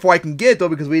month before I can get it, though,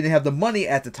 because we didn't have the money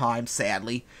at the time,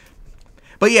 sadly.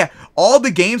 But, yeah, all the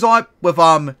games on it with,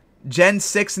 Gen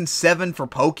 6 and 7 for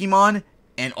Pokemon,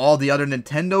 and all the other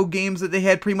Nintendo games that they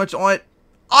had pretty much on it,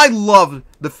 I loved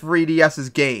the 3DS's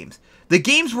games. The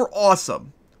games were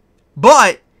awesome.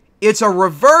 But it's a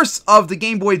reverse of the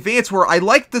Game Boy Advance where I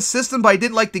liked the system, but I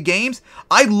didn't like the games.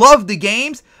 I love the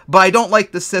games, but I don't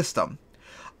like the system.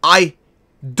 I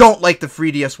don't like the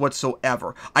 3DS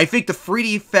whatsoever. I think the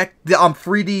 3D effect, the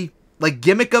 3D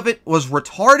gimmick of it was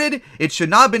retarded. It should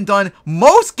not have been done.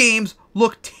 Most games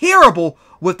look terrible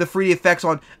with the 3D effects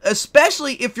on,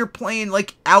 especially if you're playing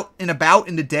out and about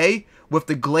in the day with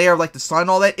the glare of the sun and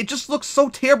all that. It just looks so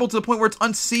terrible to the point where it's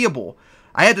unseeable.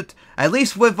 I had to, at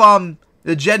least with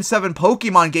the Gen 7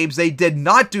 Pokemon games, they did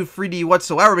not do 3D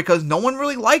whatsoever because no one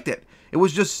really liked it. It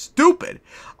was just stupid.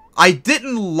 I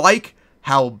didn't like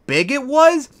how big it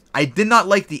was. I did not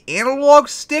like the analog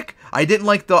stick. I didn't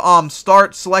like the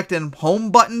start, select, and home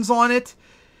buttons on it.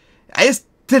 I just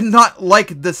did not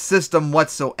like the system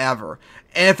whatsoever.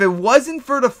 And if it wasn't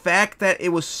for the fact that it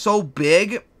was so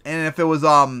big, and if it was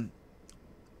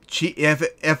if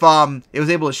it was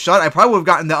able to shut, I probably would have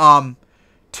gotten the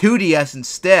 2DS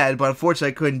instead, but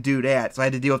unfortunately I couldn't do that, so I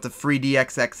had to deal with the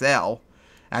 3DX XL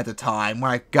at the time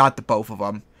when I got the both of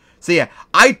them. So yeah,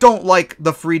 I don't like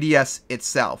the 3DS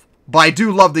itself, but I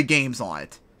do love the games on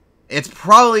it. It's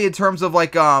probably, in terms of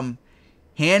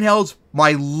handhelds,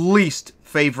 my least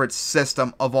favorite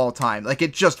system of all time.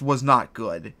 It just was not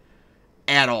good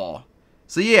at all.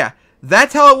 So yeah,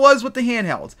 that's how it was with the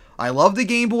handhelds. I love the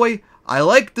Game Boy. I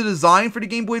like the design for the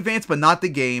Game Boy Advance, but not the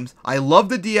games. I love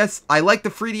the DS. I like the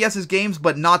 3DS's games,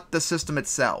 but not the system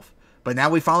itself. But now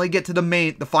we finally get to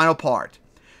the final part.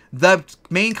 The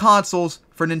main consoles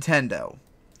for Nintendo.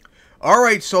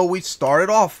 Alright, so we started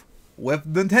off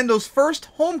with Nintendo's first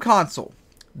home console,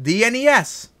 the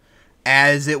NES.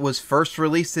 As it was first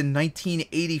released in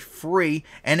 1983,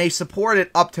 and they supported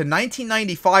it up to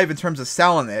 1995 in terms of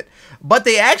selling it, but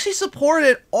they actually supported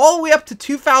it all the way up to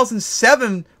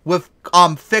 2007 with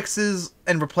fixes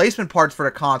and replacement parts for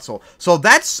the console. So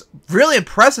that's really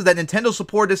impressive that Nintendo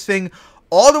supported this thing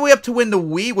all the way up to when the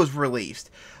Wii was released.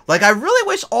 I really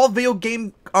wish all video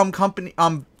game company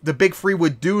the big three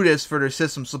would do this for their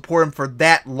system, support them for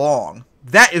that long.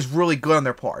 That is really good on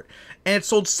their part. And it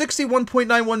sold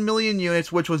 61.91 million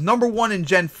units, which was #1 in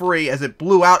Gen 3 as it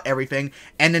blew out everything.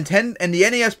 And the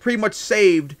NES pretty much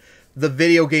saved the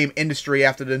video game industry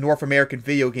after the North American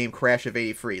video game crash of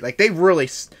 '83.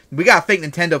 We gotta thank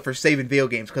Nintendo for saving video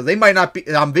games, because they might not be,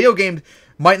 video games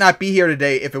might not be here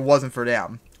today if it wasn't for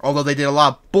them. Although they did a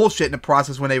lot of bullshit in the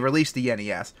process when they released the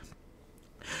NES.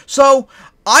 So,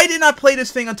 I did not play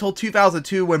this thing until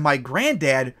 2002 when my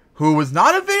granddad, who was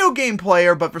not a video game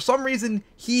player, but for some reason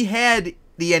he had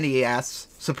the NES,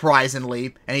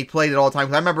 surprisingly, and he played it all the time.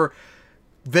 'Cause I remember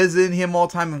visiting him all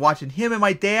the time and watching him and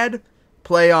my dad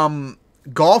play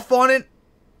golf on it.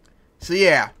 So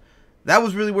yeah, that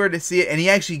was really weird to see it, and he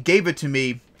actually gave it to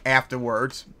me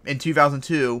afterwards in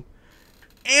 2002.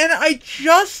 And I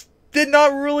just did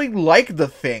not really like the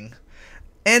thing.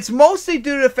 And it's mostly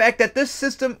due to the fact that this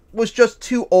system was just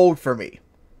too old for me.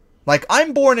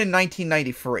 I'm born in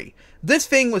 1993. This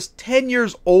thing was 10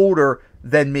 years older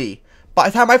than me. By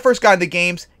the time I first got into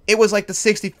games, it was the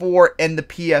 64 and the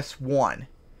PS1.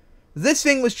 This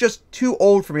thing was just too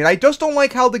old for me, and I just don't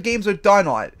like how the games are done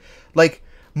on it.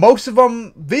 Most of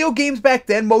them, video games back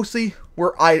then mostly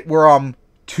were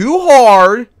too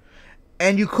hard,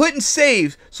 and you couldn't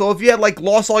save. So if you had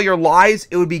lost all your lives,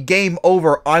 it would be game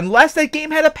over, unless that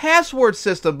game had a password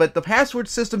system. But the password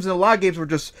systems in a lot of games were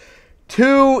just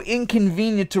too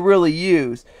inconvenient to really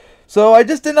use. So I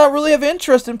just did not really have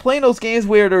interest in playing those games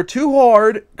where they're too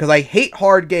hard, because I hate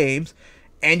hard games,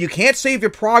 and you can't save your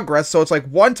progress, so it's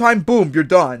one time, boom, you're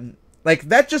done.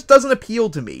 That just doesn't appeal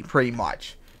to me, pretty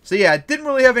much. So yeah, I didn't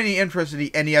really have any interest in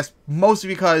the NES, mostly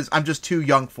because I'm just too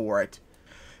young for it.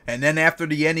 And then after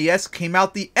the NES came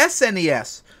out the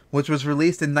SNES, which was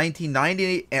released in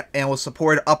 1990 and was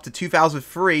supported up to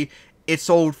 2003. It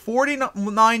sold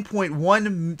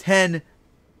 49.110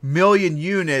 million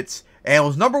units, and it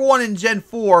was #1 in Gen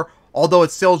 4, although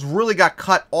its sales really got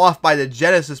cut off by the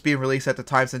Genesis being released at the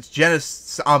time, since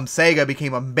Sega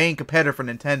became a main competitor for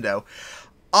Nintendo.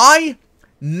 I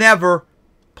never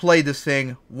played this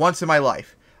thing once in my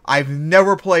life. I've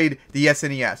never played the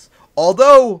SNES.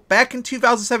 Although, back in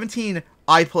 2017,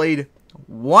 I played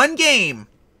one game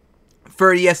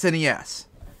for the SNES.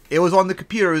 It was on the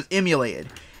computer, it was emulated.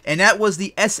 and that was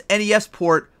the SNES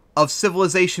port of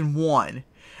Civilization 1.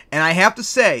 And I have to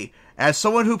say, as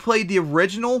someone who played the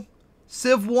original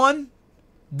Civ 1,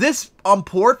 this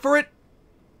port for it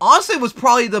honestly was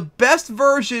probably the best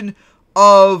version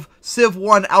of Civ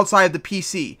 1 outside of the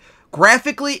PC.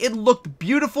 Graphically, it looked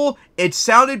beautiful, it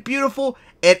sounded beautiful,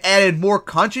 it added more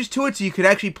countries to it, so you could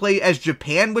actually play as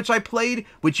Japan, which I played,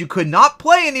 which you could not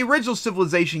play in the original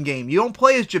Civilization game. You don't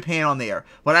play as Japan on there,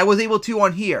 but I was able to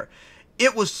on here.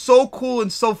 It was so cool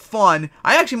and so fun.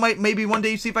 I actually might maybe one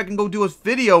day see if I can go do a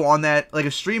video on that, like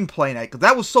a stream playing that, because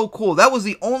that was so cool. That was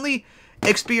the only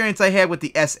experience I had with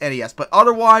the SNES, but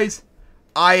otherwise,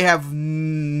 I have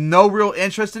no real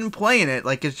interest in playing it.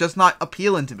 Like, it's just not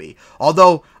appealing to me.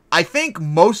 Although, I think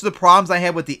most of the problems I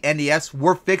had with the NES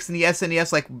were fixed in the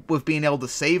SNES, like with being able to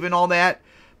save and all that.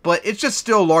 But it's just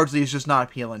still largely, it's just not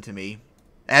appealing to me.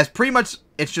 As pretty much,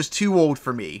 it's just too old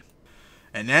for me.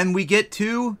 And then we get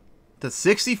to the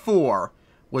 64,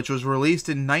 which was released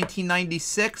in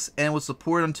 1996 and was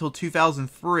supported until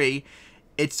 2003.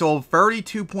 It sold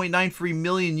 32.93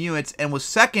 million units and was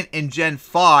second in Gen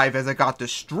 5 as it got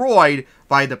destroyed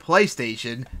by the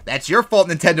PlayStation. That's your fault,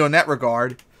 Nintendo, in that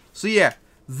regard. So yeah,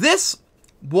 this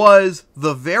was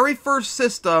the very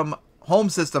first home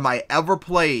system I ever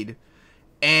played.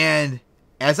 And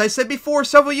as I said before,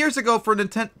 several years ago for the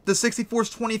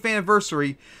 64's 20th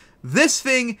anniversary, this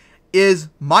thing is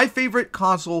my favorite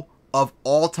console of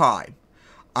all time.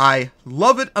 I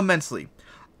love it immensely.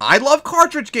 I love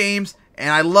cartridge games, and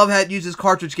I love how it uses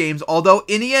cartridge games, although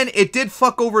in the end, it did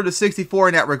fuck over the 64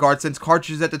 in that regard, since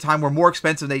cartridges at the time were more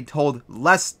expensive. They hold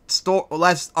less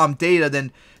data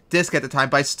than disc at the time,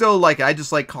 but I still like it. I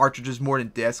just like cartridges more than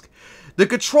disc. The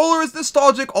controller is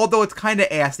nostalgic, although it's kind of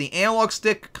ass. The analog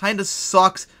stick kind of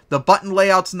sucks. The button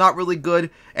layout's not really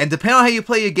good, and depending on how you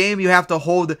play your game, you have to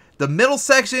hold the middle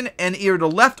section and either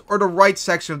the left or the right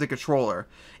section of the controller.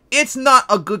 It's not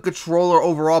a good controller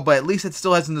overall, but at least it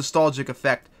still has a nostalgic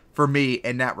effect for me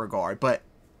in that regard. But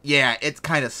yeah, it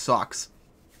kind of sucks.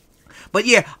 But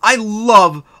yeah, I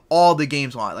love all the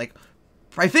games on it. Like,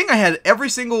 I think I had every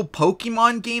single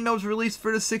Pokemon game that was released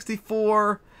for the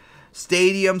 64.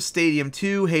 Stadium, Stadium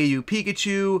 2, Hey You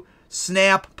Pikachu,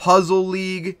 Snap, Puzzle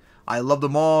League. I love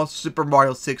them all. Super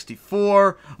Mario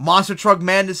 64, Monster Truck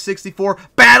Madness 64,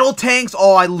 Battle Tanks.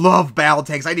 Oh, I love Battle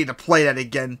Tanks. I need to play that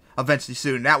again eventually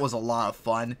soon. That was a lot of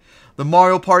fun. The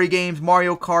Mario Party games,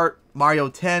 Mario Kart, Mario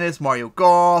Tennis, Mario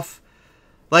Golf.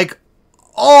 Like,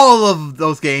 all of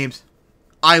those games,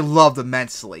 I loved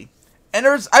immensely. And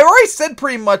I already said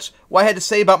pretty much what I had to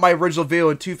say about my original video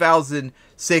in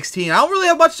 2016. I don't really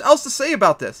have much else to say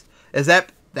about this. Is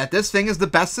that this thing is the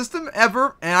best system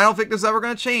ever, and I don't think this is ever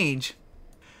going to change.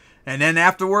 And then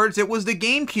afterwards, it was the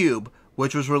GameCube,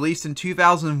 which was released in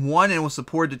 2001 and was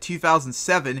supported to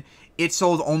 2007. It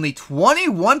sold only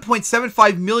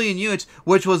 21.75 million units,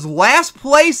 which was last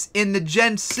place in the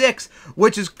Gen 6,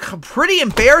 which is pretty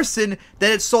embarrassing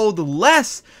that it sold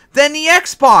less than the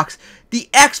Xbox. The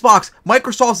Xbox,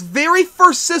 Microsoft's very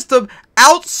first system,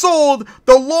 outsold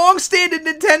the long-standing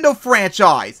Nintendo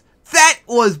franchise. That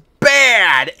was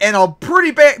bad, and a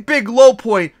pretty big low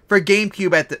point for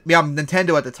GameCube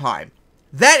Nintendo at the time.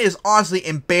 That is honestly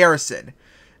embarrassing.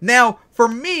 Now, for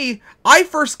me, I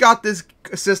first got this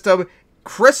system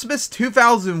Christmas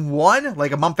 2001,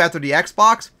 like a month after the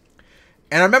Xbox.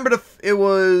 And I remember it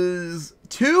was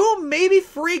 2, maybe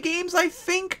 3 games, I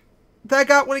think, that I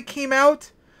got when it came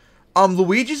out.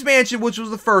 Luigi's Mansion, which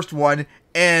was the first one,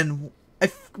 and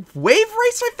Wave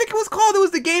Racer, I think it was called. It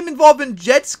was the game involving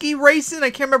jet ski racing. I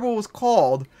can't remember what it was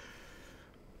called.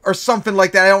 Or something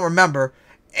like that, I don't remember.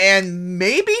 And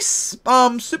maybe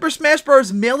Super Smash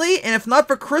Bros. Melee, and if not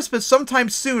for Christmas, sometime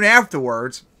soon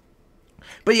afterwards.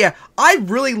 But yeah, I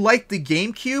really liked the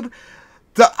GameCube.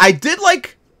 I did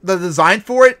like the design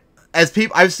for it.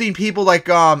 I've seen people like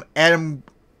Adam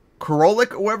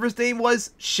Karolik, or whatever his name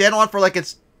was, shed on for like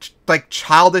its like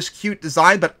childish cute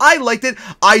design, but I liked it.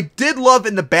 I did love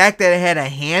in the back that it had a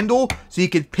handle so you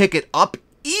could pick it up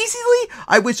easily.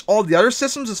 I wish all the other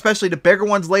systems, especially the bigger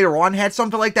ones later on, had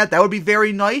something like that. That would be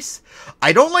very nice.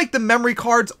 I don't like the memory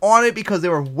cards on it because they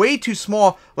were way too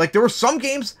small. Like, there were some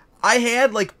games I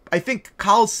had, like I think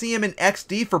Coliseum and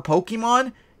XD for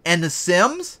Pokemon and The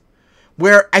Sims,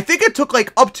 where I think it took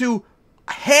like up to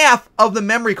half of the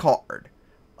memory card.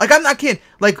 Like, I'm not kidding.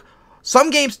 Like,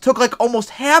 some games took like almost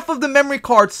half of the memory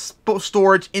card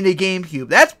storage in the GameCube.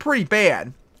 That's pretty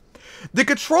bad. The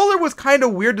controller was kind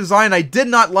of weird design. I did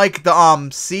not like the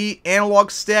C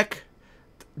analog stick.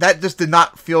 That just did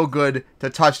not feel good to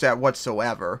touch that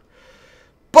whatsoever.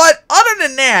 But other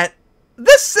than that,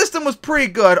 this system was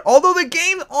pretty good. Although the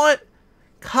games on it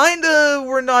kinda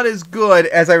were not as good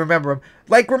as I remember them.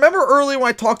 Like, remember earlier when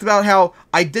I talked about how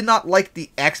I did not like the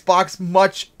Xbox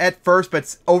much at first,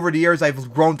 but over the years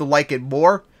I've grown to like it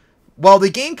more? Well, the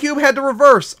GameCube had the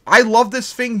reverse. I love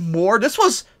this thing more. This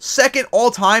was second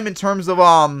all-time in terms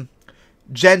of,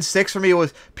 Gen 6 for me. It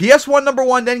was PS1 number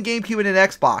 1, then GameCube, and then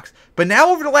Xbox. But now,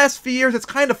 over the last few years, it's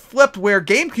kind of flipped where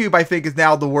GameCube, I think, is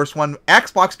now the worst one,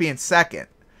 Xbox being second.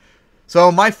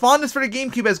 So, my fondness for the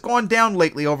GameCube has gone down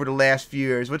lately over the last few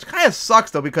years, which kind of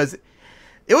sucks, though, because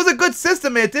it was a good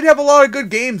system, and it did have a lot of good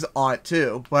games on it,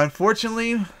 too. But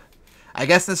unfortunately, I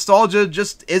guess nostalgia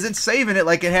just isn't saving it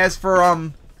like it has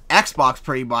for, Xbox,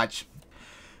 pretty much.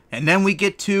 And then we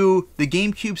get to the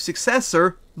GameCube's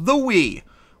successor, the Wii,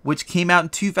 which came out in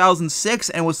 2006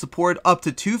 and was supported up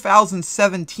to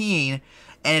 2017,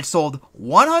 and it sold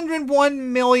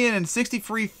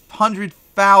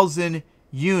 101,063,000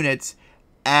 units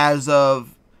as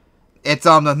of... It's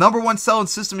the number 1 selling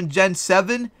system in Gen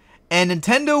 7, and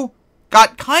Nintendo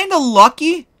got kind of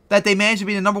lucky that they managed to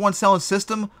be the number 1 selling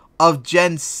system of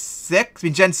Gen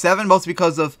 7, mostly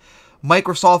because of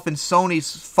Microsoft and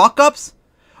Sony's fuck-ups.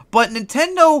 But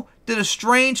Nintendo did a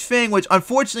strange thing, which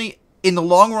unfortunately, in the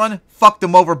long run, fucked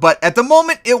them over. But at the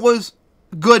moment, it was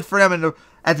good for them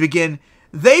at the beginning.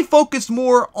 They focused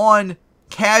more on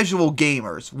casual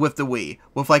gamers with the Wii,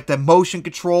 with like the motion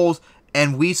controls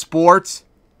and Wii Sports.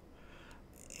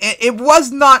 It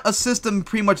was not a system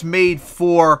pretty much made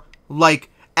for like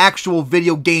actual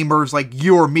video gamers like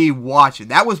you or me watching.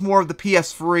 That was more of the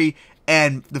PS3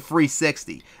 and the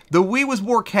 360. The Wii was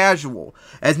more casual,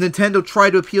 as Nintendo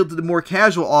tried to appeal to the more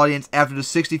casual audience after the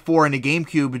 64 and the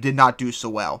GameCube did not do so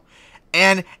well.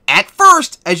 And at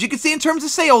first, as you can see in terms of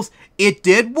sales, it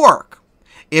did work.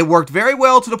 It worked very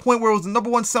well to the point where it was the number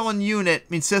 1 selling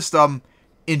system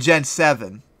in Gen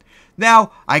 7.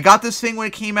 Now, I got this thing when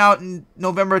it came out in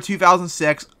November of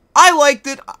 2006. I liked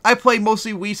it. I played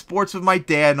mostly Wii Sports with my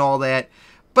dad and all that.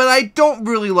 But I don't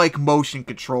really like motion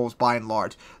controls by and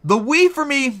large. The Wii, for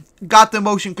me, got the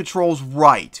motion controls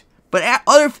right. But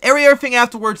every other thing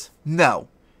afterwards, no.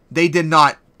 They did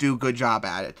not do a good job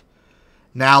at it.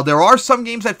 Now, there are some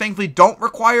games that thankfully don't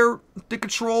require the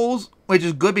controls, which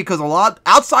is good because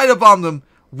outside of the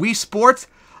Wii Sports,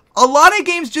 a lot of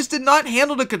games just did not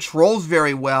handle the controls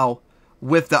very well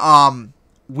with the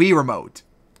Wii Remote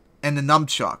and the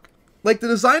nunchuck. Like, the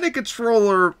design of the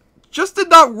controller just did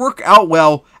not work out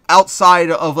well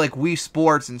outside of like Wii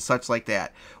Sports and such like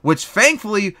that. Which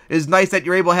thankfully is nice that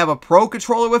you're able to have a Pro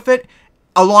controller with it,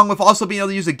 along with also being able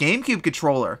to use a GameCube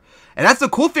controller. And that's the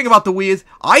cool thing about the Wii is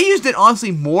I used it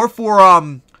honestly more for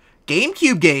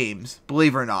GameCube games,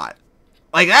 believe it or not.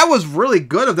 Like, that was really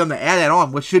good of them to add that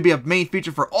on, which should be a main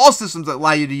feature for all systems that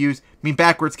allow you to use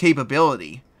backwards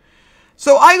capability.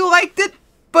 So I liked it,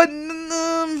 but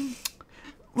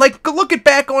like, looking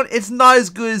back on it, it's not as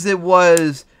good as it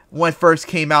was when it first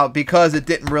came out because it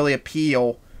didn't really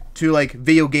appeal to, like,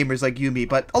 video gamers like you and me.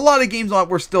 But a lot of games on it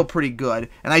were still pretty good.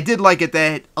 And I did like it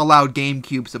that it allowed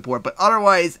GameCube support. But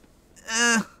otherwise,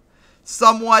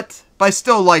 somewhat. But I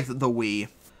still liked the Wii.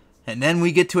 And then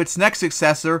we get to its next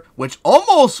successor, which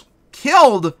almost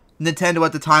killed Nintendo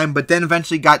at the time, but then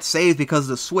eventually got saved because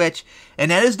of the Switch.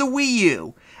 And that is the Wii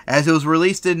U, as it was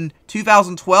released in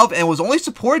 2012 and was only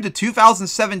supported to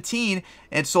 2017,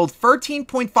 and it sold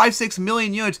 13.56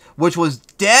 million units, which was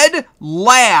dead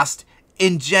last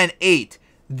in Gen 8.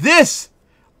 This,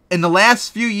 in the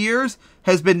last few years,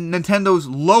 has been Nintendo's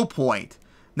low point.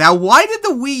 Now, why did the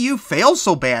Wii U fail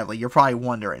so badly, you're probably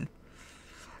wondering?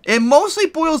 It mostly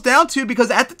boils down to, because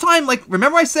at the time, like,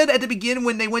 remember I said at the beginning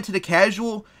when they went to the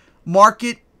casual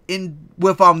market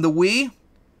with the Wii?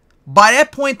 By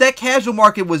that point, that casual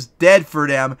market was dead for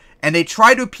them, and they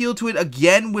tried to appeal to it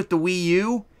again with the Wii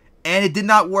U, and it did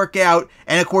not work out.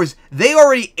 And of course, they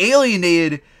already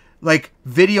alienated, like,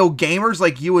 video gamers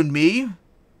like you and me,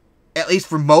 at least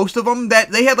for most of them,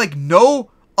 that they had, like, no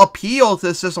appeal to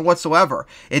the system whatsoever.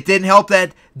 It didn't help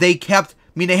that they kept,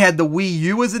 they had the Wii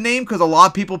U as a name, because a lot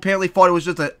of people apparently thought it was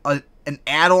just an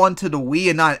add-on to the Wii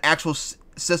and not an actual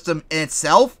system in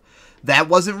itself. That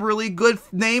wasn't really a good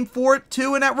name for it,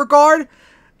 too, in that regard.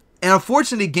 And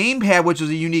unfortunately, Gamepad, which was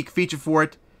a unique feature for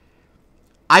it,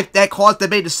 that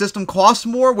made the system cost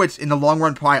more, which in the long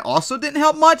run probably also didn't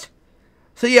help much.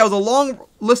 So yeah, it was a long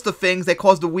list of things that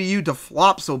caused the Wii U to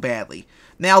flop so badly.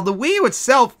 Now, the Wii U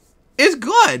itself is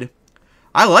good.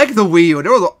 I like the Wii U.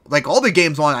 There were, like, all the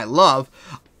games on I love.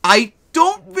 I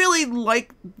don't really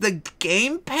like the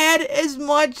Gamepad as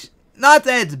much. Not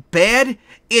that it's bad.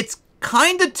 It's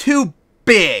kind of too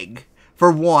big,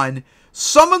 for one.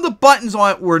 Some of the buttons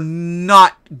on it were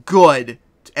not good,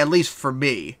 at least for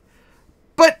me.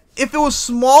 But if it was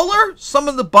smaller, some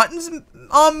of the buttons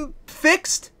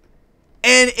fixed,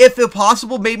 and if it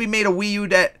possible, maybe made a Wii U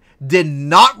that did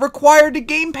not require the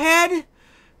gamepad,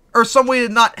 or some way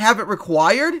to not have it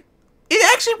required,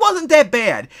 it actually wasn't that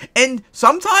bad. And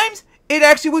sometimes it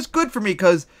actually was good for me,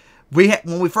 because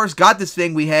when we first got this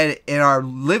thing, we had it in our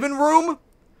living room.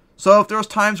 So if there was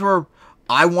times where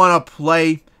I want to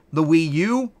play the Wii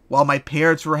U while my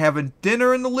parents were having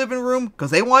dinner in the living room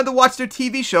because they wanted to watch their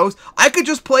TV shows, I could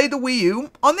just play the Wii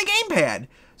U on the gamepad.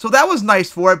 So that was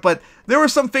nice for it, but there were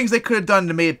some things they could have done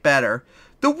to make it better.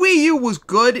 The Wii U was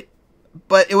good,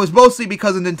 but it was mostly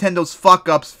because of Nintendo's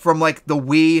fuck-ups from like the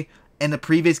Wii and the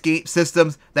previous game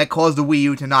systems that caused the Wii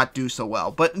U to not do so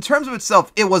well. But in terms of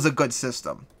itself, it was a good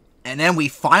system. And then we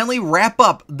finally wrap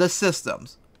up the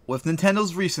systems with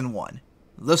Nintendo's recent one,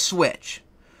 the Switch,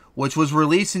 which was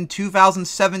released in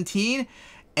 2017,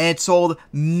 and it sold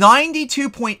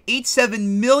 92.87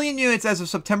 million units as of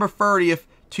September 30th,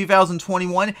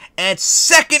 2021, and it's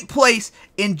second place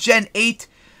in Gen 8,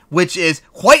 which is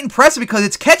quite impressive because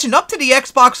it's catching up to the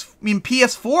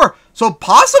PS4, so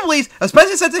possibly,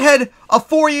 especially since it had a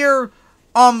 4-year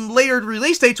later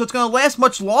release date, so it's going to last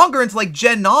much longer into like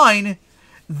Gen 9,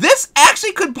 this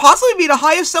actually could possibly be the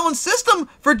highest selling system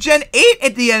for Gen 8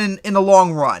 at the end in the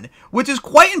long run, which is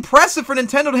quite impressive for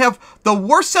Nintendo to have the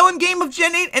worst selling game of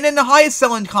Gen 8 and then the highest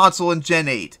selling console in Gen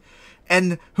 8.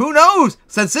 And who knows,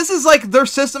 since this is like their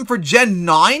system for Gen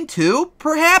 9 too,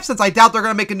 perhaps, since I doubt they're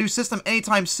going to make a new system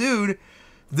anytime soon,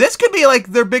 this could be like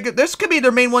this could be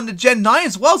their main one to Gen 9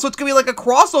 as well, so it's going to be like a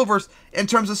crossover in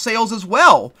terms of sales as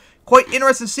well. Quite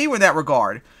interesting to see in that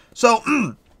regard. So,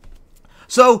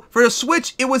 for the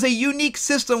Switch, it was a unique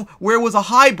system where it was a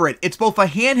hybrid. It's both a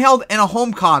handheld and a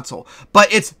home console, but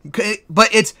it's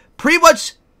pretty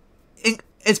much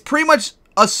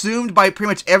assumed by pretty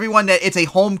much everyone that it's a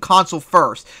home console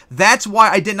first. That's why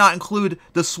I did not include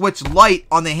the Switch Lite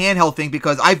on the handheld thing,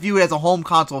 because I view it as a home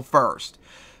console first.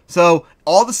 So,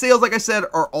 all the sales, like I said,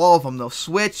 are all of them. The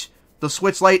Switch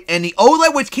Lite, and the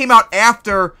OLED, which came out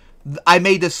after I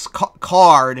made this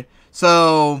card.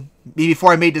 So,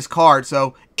 before I made this card,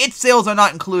 so its sales are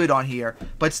not included on here,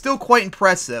 but still quite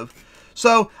impressive.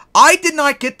 So, I did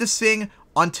not get this thing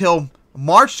until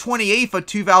March 28th of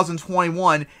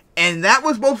 2021, and that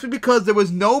was mostly because there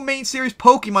was no main series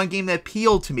Pokemon game that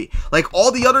appealed to me. Like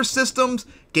all the other systems,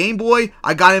 Game Boy,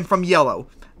 I got in from Yellow.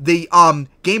 The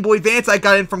Game Boy Advance, I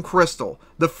got in from Crystal.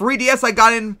 The 3DS, I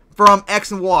got in from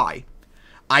X and Y.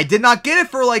 I did not get it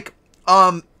for like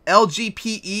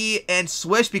LGPE and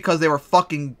Switch because they were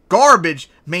fucking garbage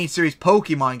main series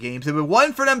Pokemon games. If it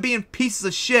wasn't for them being pieces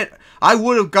of shit, I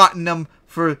would have gotten them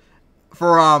for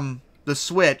the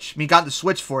Switch. Got the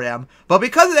Switch for them. But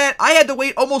because of that, I had to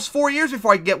wait almost 4 years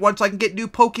before I could get one so I can get new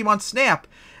Pokemon Snap.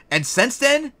 And since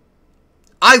then,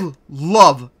 I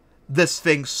love this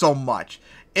thing so much.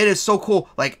 It is so cool.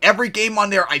 Like, every game on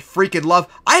there I freaking love.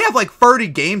 I have like 30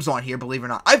 games on here, believe it or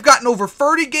not. I've gotten over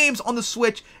 30 games on the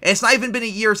Switch, and it's not even been a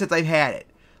year since I've had it.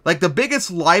 Like, the biggest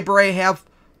library I have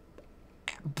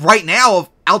right now of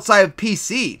outside of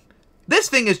PC. This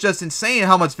thing is just insane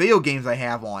how much video games I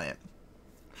have on it.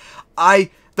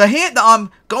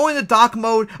 Going to dock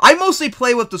mode, I mostly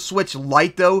play with the Switch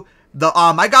Lite though.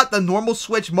 I got the normal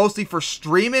Switch mostly for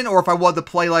streaming, or if I wanted to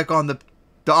play like on the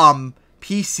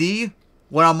PC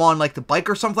when I'm on like the bike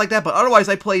or something like that, but otherwise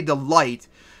I played the Lite.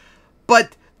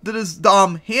 But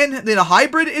the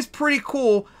hybrid is pretty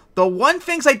cool. The one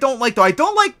things I don't like though, I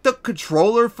don't like the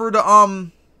controller for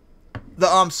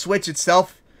the Switch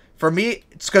itself. For me,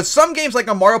 it's because some games like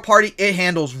a Mario Party, it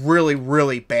handles really,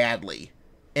 really badly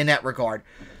in that regard.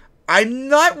 I'm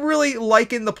not really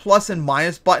liking the plus and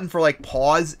minus button for like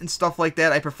pause and stuff like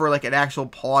that. I prefer like an actual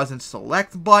pause and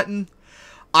select button.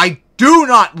 I do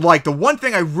not like, the one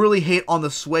thing I really hate on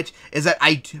the Switch is that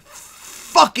I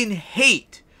fucking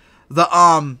hate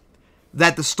the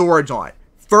storage on it.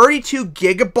 32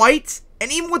 gigabytes,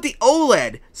 and even with the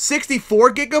OLED,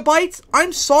 64 gigabytes,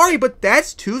 I'm sorry, but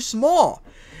that's too small.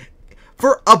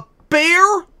 For a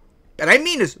bare, and I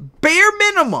mean this, bare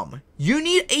minimum, you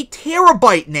need a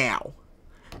terabyte now.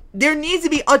 There needs to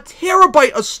be a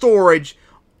terabyte of storage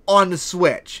on the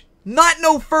Switch. Not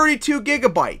no 32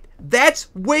 gigabyte. That's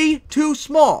way too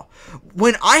small.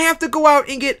 When I have to go out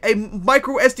and get a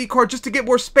micro SD card just to get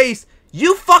more space,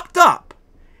 you fucked up.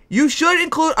 You should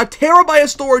include a terabyte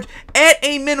of storage at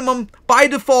a minimum by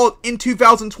default in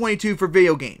 2022 for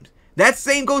video games. That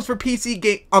same goes for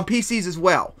PCs as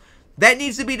well. That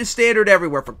needs to be the standard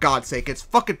everywhere, for God's sake. It's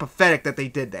fucking pathetic that they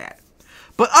did that.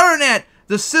 But other than that,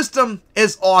 the system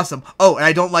is awesome. Oh, and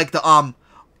I don't like the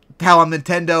how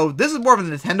Nintendo, this is more of a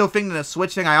Nintendo thing than a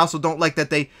Switch thing. I also don't like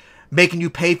that they making you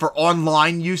pay for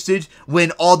online usage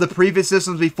when all the previous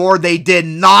systems before they did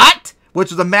not, which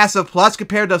was a massive plus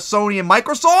compared to Sony and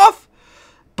Microsoft.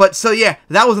 But so yeah,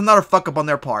 that was another fuck up on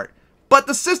their part. But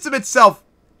the system itself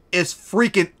is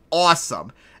freaking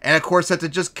awesome. And of course, since it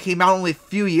just came out only a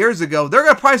few years ago, they're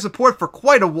going to probably support for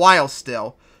quite a while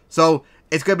still. So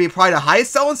it's going to be probably the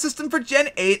highest selling system for Gen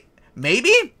 8,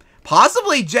 maybe?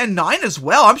 Possibly Gen 9 as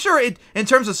well. I'm sure in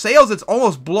terms of sales, it's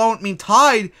almost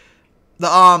tied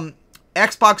the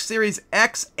Xbox Series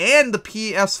X and the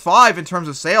PS5 in terms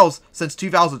of sales since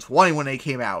 2020 when they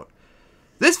came out.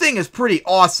 This thing is pretty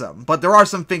awesome, but there are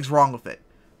some things wrong with it.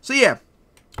 So yeah,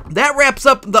 that wraps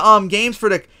up the games for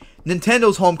the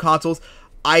Nintendo's home consoles.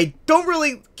 I don't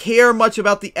really care much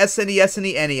about the SNES and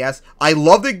the NES. I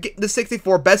love the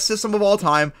 64, best system of all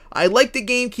time. I like the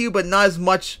GameCube, but not as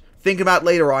much thinking about it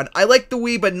later on. I like the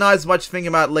Wii, but not as much thinking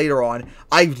about it later on.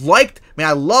 I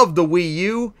love the Wii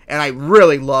U, and I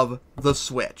really love the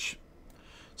Switch.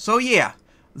 So yeah,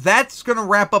 that's going to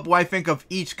wrap up what I think of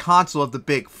each console of the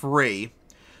big three.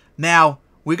 Now,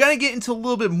 we're going to get into a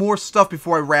little bit more stuff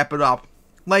before I wrap it up.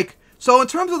 So in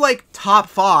terms of top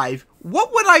 5,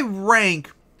 what would I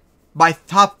rank my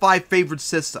top 5 favorite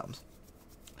systems?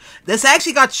 This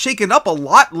actually got shaken up a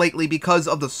lot lately because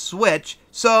of the Switch.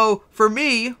 So for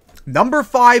me, number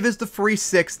 5 is the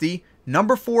 360,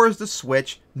 number 4 is the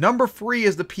Switch, number 3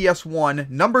 is the PS1,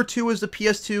 number 2 is the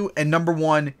PS2, and number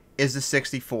 1 is the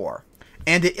 64.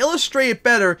 And to illustrate it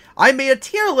better, I made a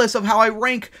tier list of how I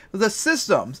rank the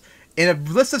systems. In a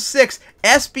list of 6,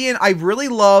 S being I really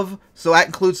love, so that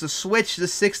includes the Switch, the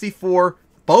 64,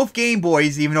 both Game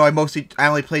Boys, even though I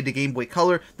only played the Game Boy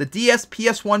Color, the DS,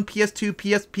 PS1, PS2,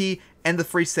 PSP, and the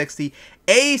 360.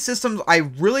 A, systems I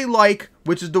really like,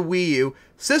 which is the Wii U.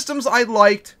 Systems I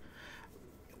liked,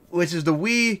 which is the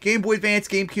Wii, Game Boy Advance,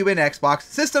 GameCube, and Xbox.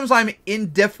 Systems I'm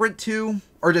indifferent to,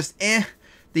 or just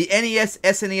the NES,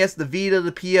 SNES, the Vita,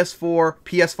 the PS4,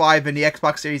 PS5, and the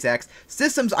Xbox Series X.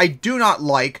 Systems I do not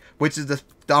like, which is the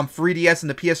 3DS and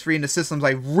the PS3, and the systems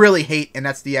I really hate, and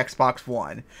that's the Xbox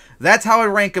One. That's how I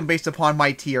rank them based upon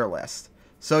my tier list.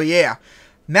 So yeah.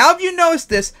 Now if you noticed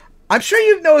this, I'm sure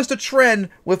you've noticed a trend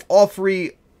with all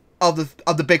three of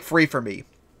the big three for me.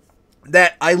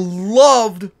 That I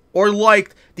loved or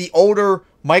liked the older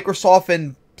Microsoft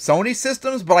and Sony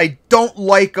systems, but I don't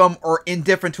like them or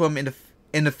indifferent to them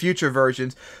in the future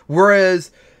versions.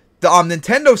 Whereas the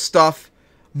Nintendo stuff,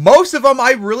 most of them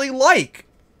I really like.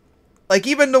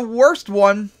 Even the worst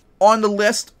one on the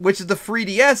list, which is the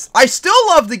 3DS, I still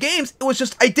love the games. It was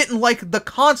just I didn't like the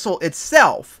console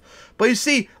itself. But you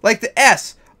see, the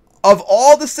S, of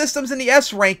all the systems in the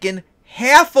S ranking,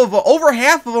 over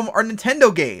half of them are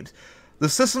Nintendo games. The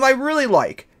system I really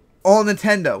like, all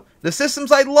Nintendo. The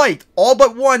systems I liked, all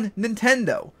but one,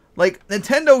 Nintendo.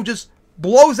 Nintendo just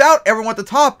blows out everyone at the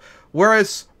top,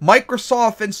 whereas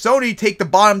Microsoft and Sony take the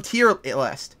bottom tier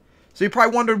list. So you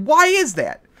probably wondered, why is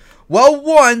that?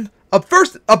 Well,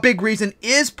 first, a big reason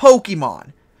is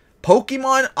Pokemon.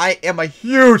 Pokemon, I am a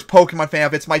huge Pokemon fan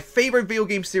of. It's my favorite video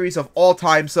game series of all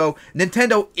time, so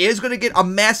Nintendo is going to get a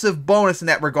massive bonus in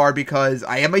that regard because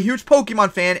I am a huge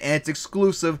Pokemon fan and it's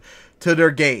exclusive to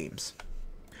their games.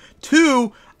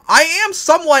 2, I am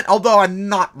somewhat, although I'm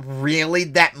not really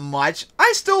that much,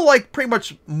 I still like pretty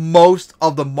much most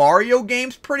of the Mario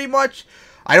games, pretty much.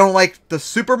 I don't like the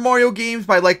Super Mario games,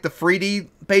 but I like the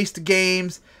 3D-based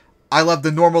games. I love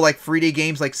the normal 3D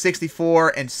games like 64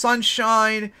 and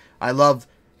Sunshine. I love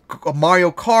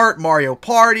Mario Kart, Mario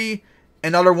Party,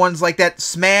 and other ones like that.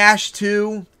 Smash,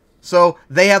 too. So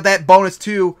they have that bonus,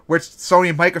 too, which Sony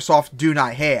and Microsoft do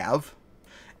not have.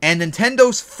 And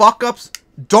Nintendo's fuck-ups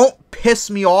don't piss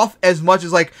me off as much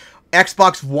as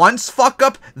Xbox One's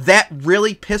fuck-up. That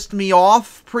really pissed me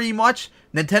off, pretty much.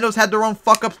 Nintendo's had their own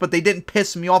fuck-ups, but they didn't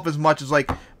piss me off as much as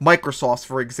Microsoft's,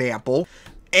 for example.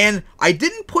 And I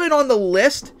didn't put it on the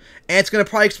list, and it's going to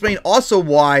probably explain also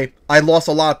why I lost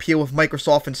a lot of appeal with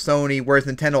Microsoft and Sony, whereas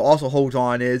Nintendo also holds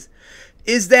on, is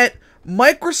that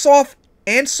Microsoft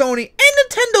and Sony, and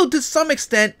Nintendo to some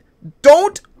extent,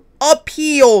 don't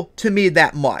appeal to me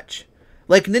that much.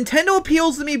 Nintendo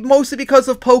appeals to me mostly because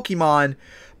of Pokemon,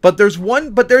 but there's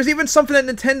even something that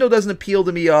Nintendo doesn't appeal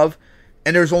to me of,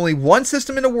 and there's only one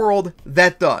system in the world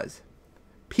that does.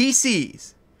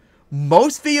 PCs.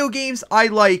 Most video games I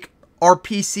like are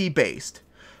PC based.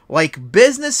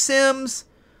 Business sims,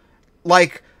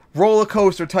 Roller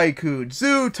Coaster Tycoon,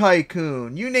 Zoo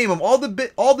Tycoon, you name them. All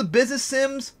the business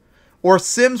sims, or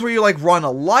sims where you run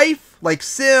a life,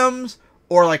 Sims,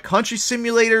 or country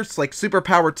simulators like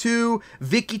Superpower 2,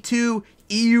 Vicky 2,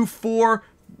 EU4,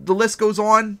 the list goes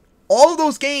on. All of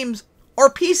those games are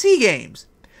PC games.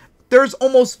 there's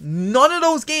almost none of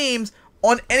those games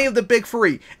on any of the big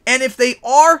three. And if they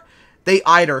are, they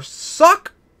either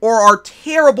suck or are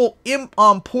terrible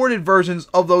imported versions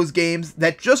of those games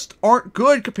that just aren't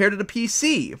good compared to the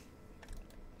PC.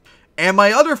 And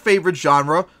my other favorite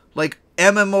genre, like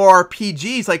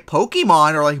MMORPGs like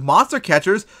Pokemon or like Monster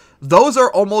Catchers, those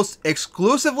are almost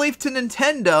exclusively to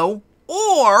Nintendo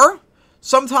or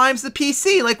sometimes the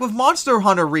PC, like with Monster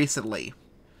Hunter recently.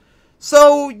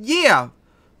 So yeah,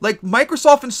 like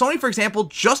Microsoft and Sony, for example,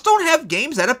 just don't have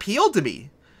games that appeal to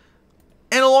me.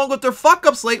 And along with their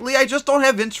fuck-ups lately, I just don't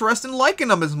have interest in liking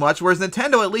them as much, whereas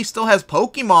Nintendo at least still has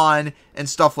Pokemon and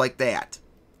stuff like that.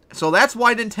 So that's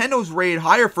why Nintendo's rated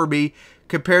higher for me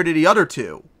compared to the other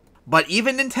two. But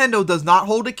even Nintendo does not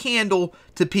hold a candle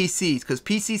to PCs, because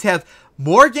PCs have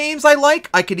more games I like.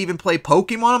 I could even play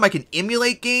Pokemon on them, I can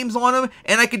emulate games on them,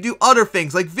 and I could do other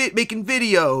things like making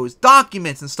videos,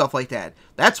 documents, and stuff like that.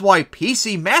 That's why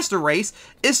PC Master Race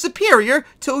is superior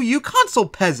to you console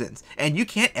peasants, and you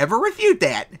can't ever refute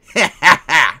that.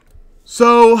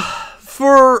 So,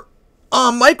 for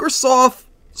Microsoft,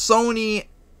 Sony,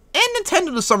 and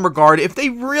Nintendo to some regard, if they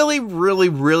really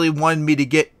wanted me to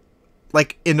get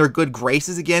like in their good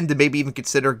graces again, to maybe even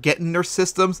consider getting their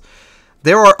systems,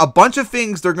 there are a bunch of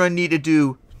things they're going to need to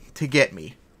do to get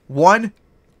me. One,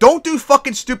 don't do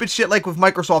fucking stupid shit like with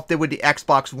Microsoft did with the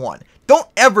Xbox One. Don't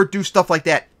ever do stuff like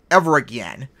that ever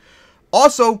again.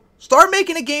 Also, start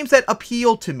making the games that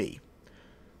appeal to me.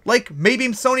 Like, maybe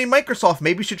Sony and Microsoft,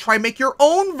 maybe you should try and make your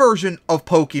own version of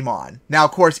Pokemon. Now,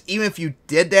 of course, even if you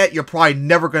did that, you're probably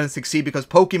never going to succeed, because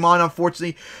Pokemon,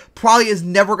 unfortunately, probably is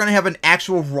never going to have an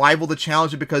actual rival to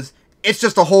challenge it, because it's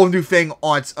just a whole new thing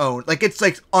on its own. Like, it's,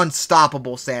 like,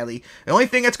 unstoppable, sadly. The only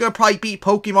thing that's going to probably beat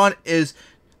Pokemon is,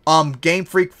 Game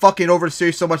Freak fucking over the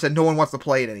series so much that no one wants to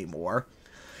play it anymore.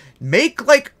 Make,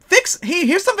 like, hey,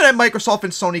 here's something that Microsoft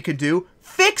and Sony could do.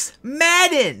 Fix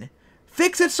Madden!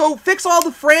 Fix it, so fix all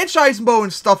the franchise mode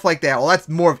and stuff like that. Well, that's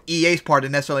more of EA's part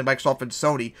than necessarily Microsoft and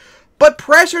Sony. But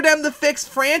pressure them to fix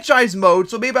franchise mode,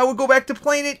 so maybe I would go back to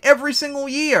playing it every single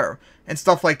year. And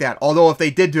stuff like that. Although if they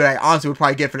did do that, I honestly would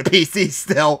probably get it for the PC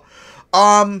still.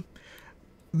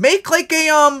 Make like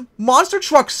a Monster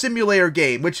Truck Simulator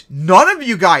game, which none of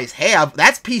you guys have.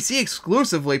 That's PC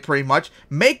exclusively, pretty much.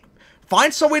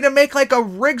 Find some way to make like a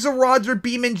Riggs or Rods or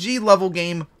BeamNG level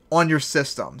game on your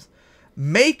systems.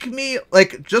 Make me,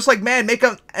 like, just like Madden, make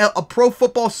a Pro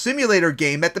Football Simulator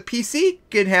game that the PC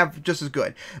can have just as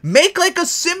good. Make, like, a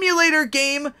simulator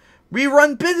game,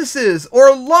 rerun businesses,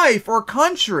 or life, or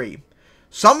country.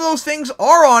 Some of those things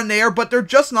are on there, but they're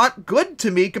just not good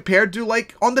to me compared to,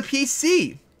 like, on the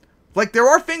PC. Like, there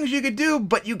are things you could do,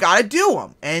 but you gotta do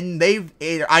them. And they've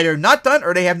either not done,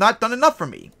 or they have not done enough for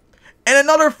me. And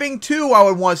another thing, too, I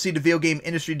would want to see the video game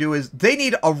industry do is they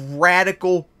need a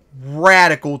radical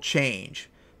change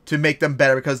to make them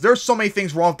better, because there's so many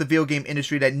things wrong with the video game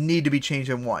industry that need to be changed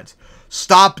at once.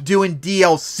 Stop doing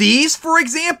DLCs, for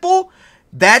example.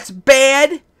 That's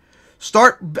bad.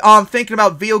 Start thinking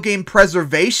about video game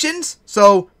preservations.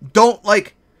 So don't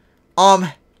like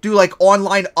do like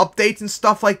online updates and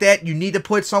stuff like that. You need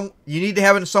to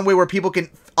have it in some way where people can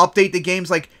update the games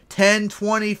like 10,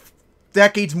 20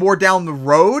 decades more down the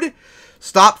road.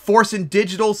 Stop forcing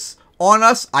digitals on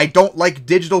us. I don't like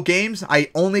digital games. I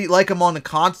only like them on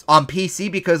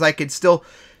PC because I can still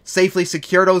safely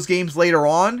secure those games later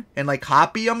on and like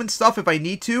copy them and stuff if I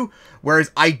need to.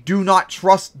 Whereas I do not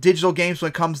trust digital games when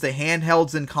it comes to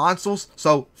handhelds and consoles.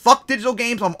 So fuck digital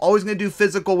games. I'm always going to do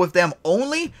physical with them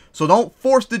only. So don't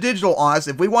force the digital on us.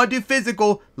 If we want to do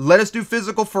physical, let us do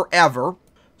physical forever.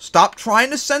 Stop trying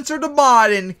to censor the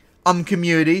modding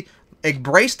community.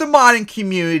 Embrace the modding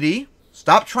community.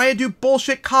 Stop trying to do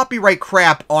bullshit copyright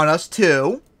crap on us,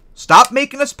 too. Stop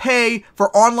making us pay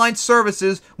for online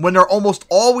services when they're almost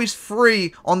always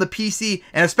free on the PC.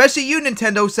 And especially you,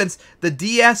 Nintendo, since the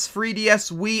DS,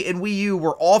 3DS, Wii, and Wii U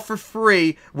were all for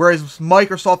free, whereas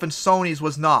Microsoft and Sony's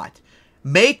was not.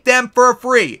 Make them for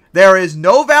free. There is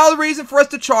no valid reason for us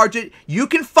to charge it. You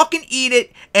can fucking eat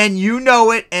it, and you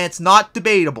know it, and it's not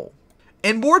debatable.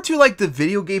 And more to like the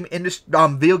video game industry,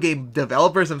 video game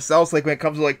developers themselves, like when it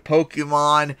comes to like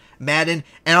Pokemon, Madden,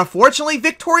 and unfortunately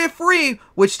Victoria Free,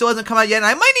 which still hasn't come out yet. And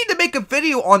I might need to make a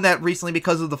video on that recently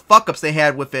because of the fuck-ups they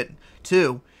had with it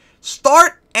too.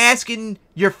 Start asking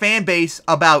your fan base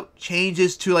about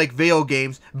changes to like video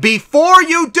games before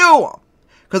you do them,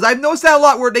 because I've noticed that a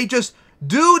lot where they just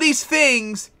do these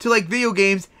things to like video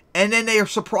games and then they are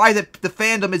surprised that the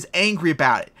fandom is angry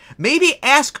about it. Maybe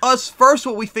ask us first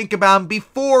what we think about them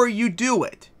before you do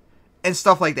it. And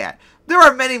stuff like that. There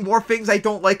are many more things I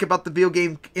don't like about the video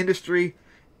game industry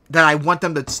that I want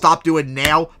them to stop doing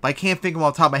now, but I can't think of them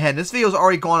on the top of my head. This video's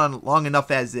already gone on long enough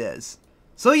as is.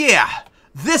 So yeah,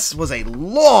 this was a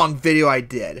long video I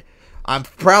did. I'm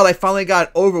proud I finally got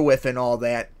it over with and all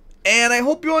that. And I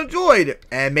hope you enjoyed.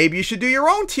 And maybe you should do your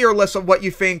own tier list of what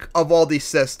you think of all these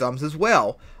systems as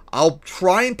well. I'll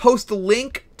try and post a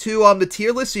link to the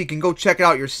tier list so you can go check it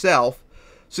out yourself.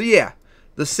 So yeah,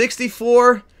 the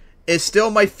 64 is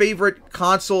still my favorite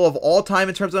console of all time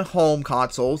in terms of home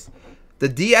consoles. The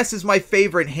DS is my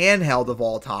favorite handheld of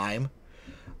all time.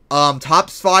 Top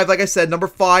 5, like I said, number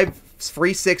 5,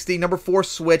 360, number 4,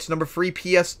 Switch, number 3,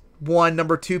 PS1,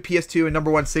 number 2, PS2, and number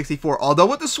 1, 64. Although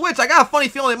with the Switch, I got a funny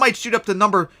feeling it might shoot up to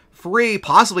number 3,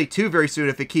 possibly 2 very soon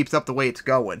if it keeps up the way it's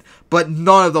going. But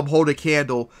none of them hold a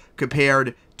candle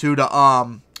compared to the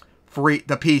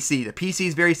PC. The PC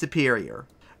is very superior.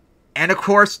 And of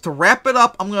course, to wrap it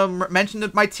up, I'm going to mention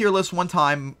my tier list one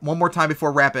more time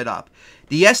before I wrap it up.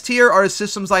 The S tier are the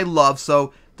systems I love,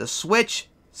 so the Switch,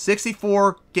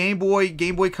 64, Game Boy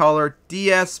Color,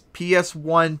 DS,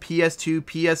 PS1, PS2,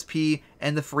 PSP,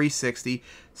 and the 360.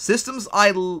 Systems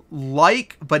I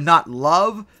like but not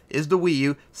love is the Wii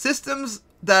U. Systems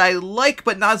that I like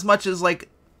but not as much as like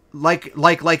the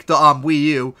Wii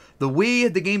U, the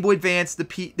Wii, the Game Boy Advance, the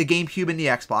GameCube, and the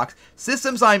Xbox.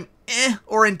 Systems I'm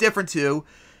or indifferent to: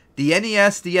 the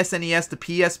NES, the SNES, the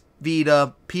PS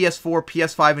Vita, PS4,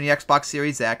 PS5, and the Xbox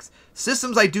Series X.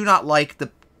 Systems I do not like: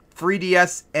 the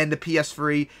 3DS and the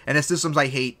PS3, and the systems I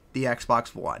hate: the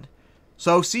Xbox One.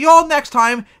 So see y'all next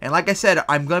time, and like I said,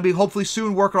 I'm going to be hopefully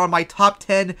soon working on my top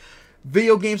 10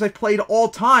 video games I've played all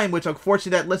time, which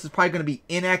unfortunately that list is probably going to be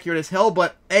inaccurate as hell,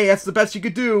 but hey, that's the best you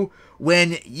could do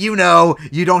when you know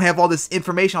you don't have all this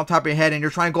information on top of your head and you're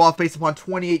trying to go off based upon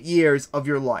 28 years of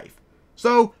your life.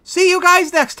 So, see you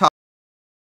guys next time.